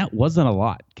 And that wasn't a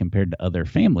lot compared to other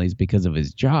families because of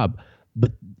his job,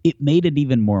 but it made it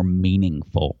even more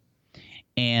meaningful.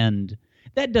 And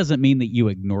that doesn't mean that you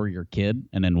ignore your kid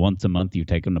and then once a month you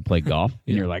take them to play golf.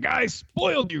 And you're like, I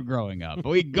spoiled you growing up.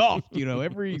 We golfed,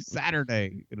 every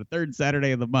Saturday, the 3rd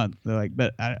Saturday of the month. They're like,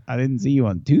 but I didn't see you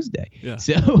on Tuesday. Yeah.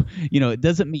 So, it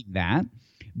doesn't mean that.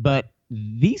 But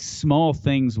these small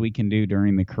things we can do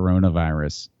during the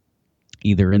coronavirus,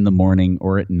 either in the morning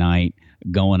or at night,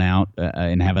 going out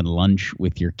and having lunch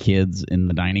with your kids in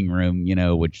the dining room,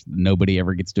 which nobody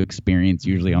ever gets to experience,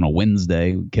 usually on a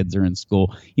Wednesday. Kids are in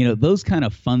school. Those kind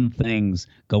of fun things,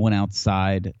 going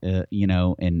outside,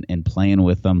 and playing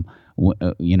with them,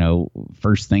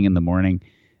 first thing in the morning.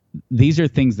 These are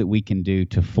things that we can do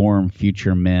to form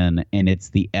future men, and it's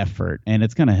the effort, and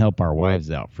it's going to help our wives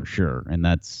out for sure. And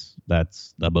that's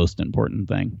the most important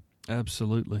thing.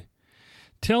 Absolutely.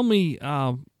 Tell me,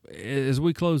 as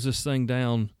we close this thing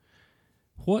down,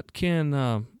 what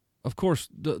can of course,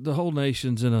 the whole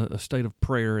nation's in a state of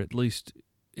prayer, at least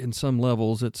in some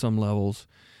levels, at some levels.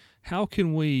 How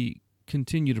can we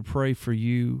continue to pray for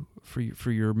you,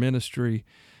 for your ministry,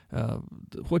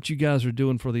 what you guys are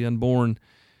doing for the unborn?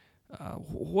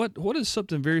 What is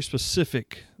something very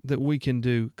specific that we can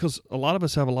do? Because a lot of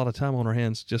us have a lot of time on our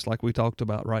hands, just like we talked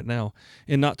about right now,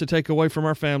 and not to take away from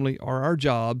our family or our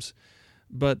jobs,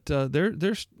 but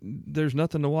there's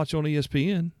nothing to watch on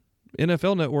ESPN,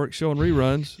 NFL Network showing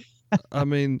reruns. I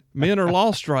mean, men are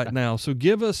lost right now. So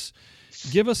give us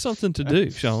something to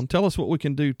do, Shawn. Tell us what we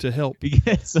can do to help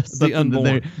the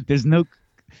unborn. There's no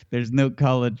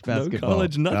college basketball. No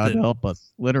college nothing. God help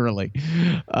us, literally.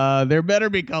 There better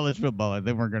be college football, and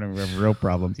then we're going to have real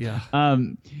problems. Yeah.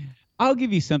 I'll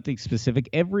give you something specific.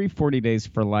 Every 40 Days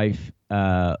for Life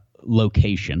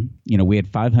location, we had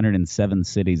 507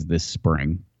 cities this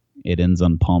spring. It ends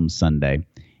on Palm Sunday.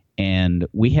 And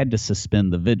we had to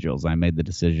suspend the vigils. I made the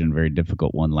decision, a very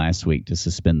difficult one last week, to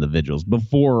suspend the vigils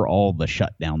before all the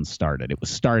shutdowns started. It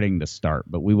was starting to start,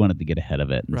 but we wanted to get ahead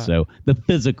of it. And so the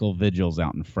physical vigils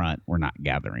out in front were not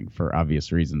gathering for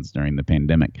obvious reasons during the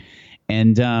pandemic.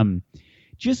 And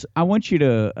I want you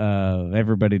to,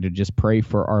 everybody to just pray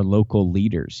for our local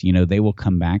leaders. They will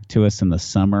come back to us in the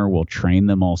summer. We'll train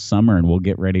them all summer, and we'll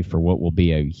get ready for what will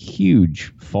be a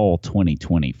huge fall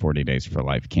 2020 40 Days for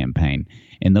Life campaign.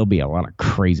 And there'll be a lot of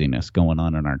craziness going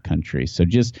on in our country. So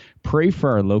just pray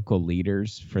for our local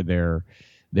leaders, for their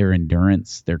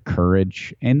endurance, their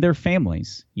courage, and their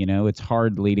families. It's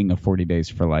hard leading a 40 Days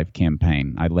for Life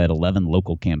campaign. I led 11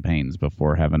 local campaigns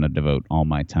before having to devote all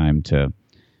my time to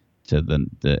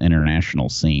the international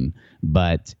scene.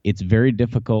 But it's very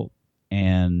difficult,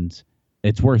 and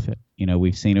it's worth it.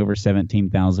 We've seen over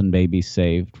 17,000 babies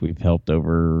saved. We've helped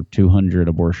over 200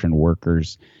 abortion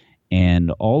workers.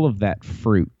 And all of that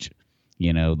fruit,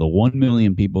 the 1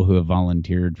 million people who have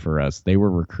volunteered for us, they were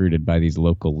recruited by these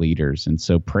local leaders. And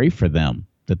so pray for them,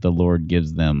 that the Lord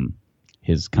gives them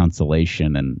his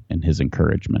consolation and his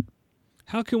encouragement.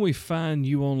 How can we find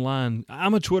you online?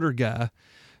 I'm a Twitter guy,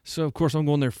 so of course I'm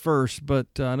going there first, but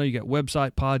I know you got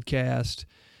website, podcast.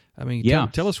 I mean,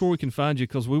 tell us where we can find you,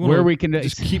 because we want to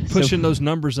just keep pushing those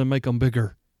numbers and make them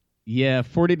bigger. Yeah,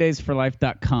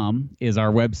 40daysforlife.com is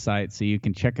our website, so you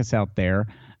can check us out there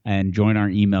and join our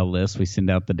email list. We send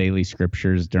out the daily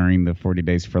scriptures during the 40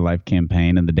 Days for Life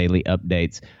campaign and the daily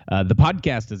updates. The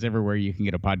podcast is everywhere you can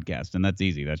get a podcast, and that's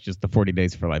easy. That's just the 40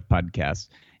 Days for Life podcast.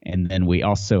 And then we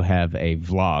also have a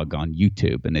vlog on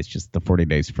YouTube, and it's just the 40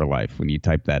 Days for Life. When you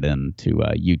type that into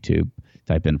YouTube,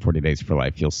 type in 40 Days for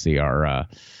Life, you'll see our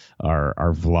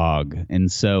vlog.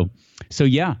 And so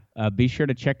be sure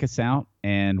to check us out.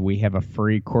 And we have a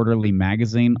free quarterly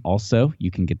magazine also.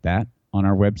 You can get that on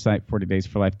our website,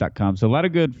 40daysforlife.com. So a lot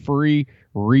of good free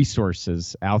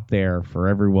resources out there for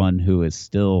everyone who is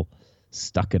still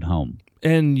stuck at home.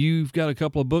 And you've got a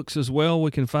couple of books as well. We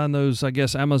can find those, I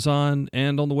guess, Amazon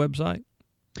and on the website.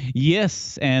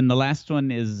 Yes, and the last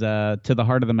one is To the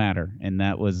Heart of the Matter, and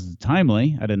that was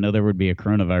timely. I didn't know there would be a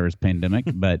coronavirus pandemic,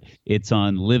 but it's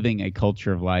on living a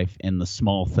culture of life in the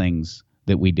small things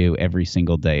that we do every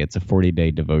single day. It's a 40-day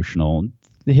devotional.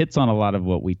 It hits on a lot of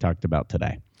what we talked about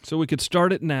today. So we could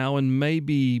start it now and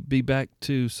maybe be back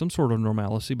to some sort of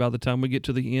normalcy by the time we get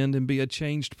to the end and be a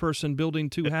changed person building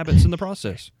 2 habits in the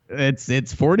process.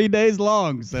 It's 40 days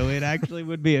long, so it actually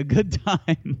would be a good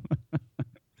time.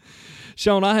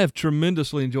 Shawn, I have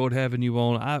tremendously enjoyed having you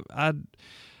on.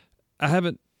 I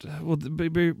haven't, well,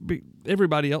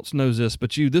 everybody else knows this,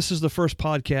 but this is the first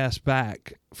podcast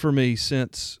back for me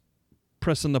since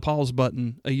pressing the pause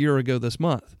button a year ago this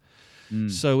month.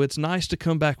 So it's nice to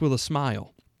come back with a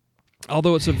smile.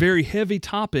 Although it's a very heavy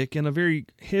topic and a very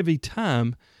heavy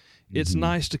time, it's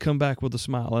nice to come back with a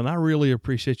smile. And I really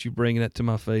appreciate you bringing that to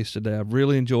my face today. I've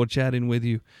really enjoyed chatting with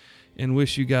you and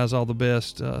wish you guys all the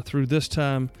best through this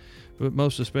time, but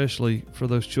most especially for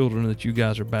those children that you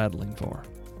guys are battling for.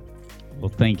 Well,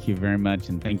 thank you very much,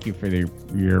 and thank you for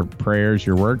your prayers,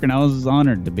 your work, and I was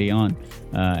honored to be on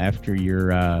after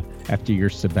your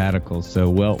sabbatical. So,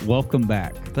 welcome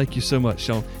back. Thank you so much,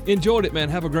 Shawn. Enjoyed it, man.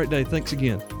 Have a great day. Thanks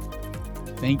again.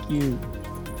 Thank you.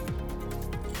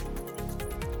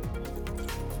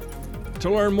 To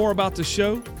learn more about the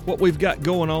show, what we've got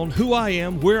going on, who I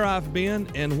am, where I've been,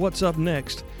 and what's up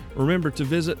next, remember to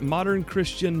visit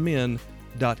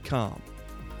modernchristianmen.com.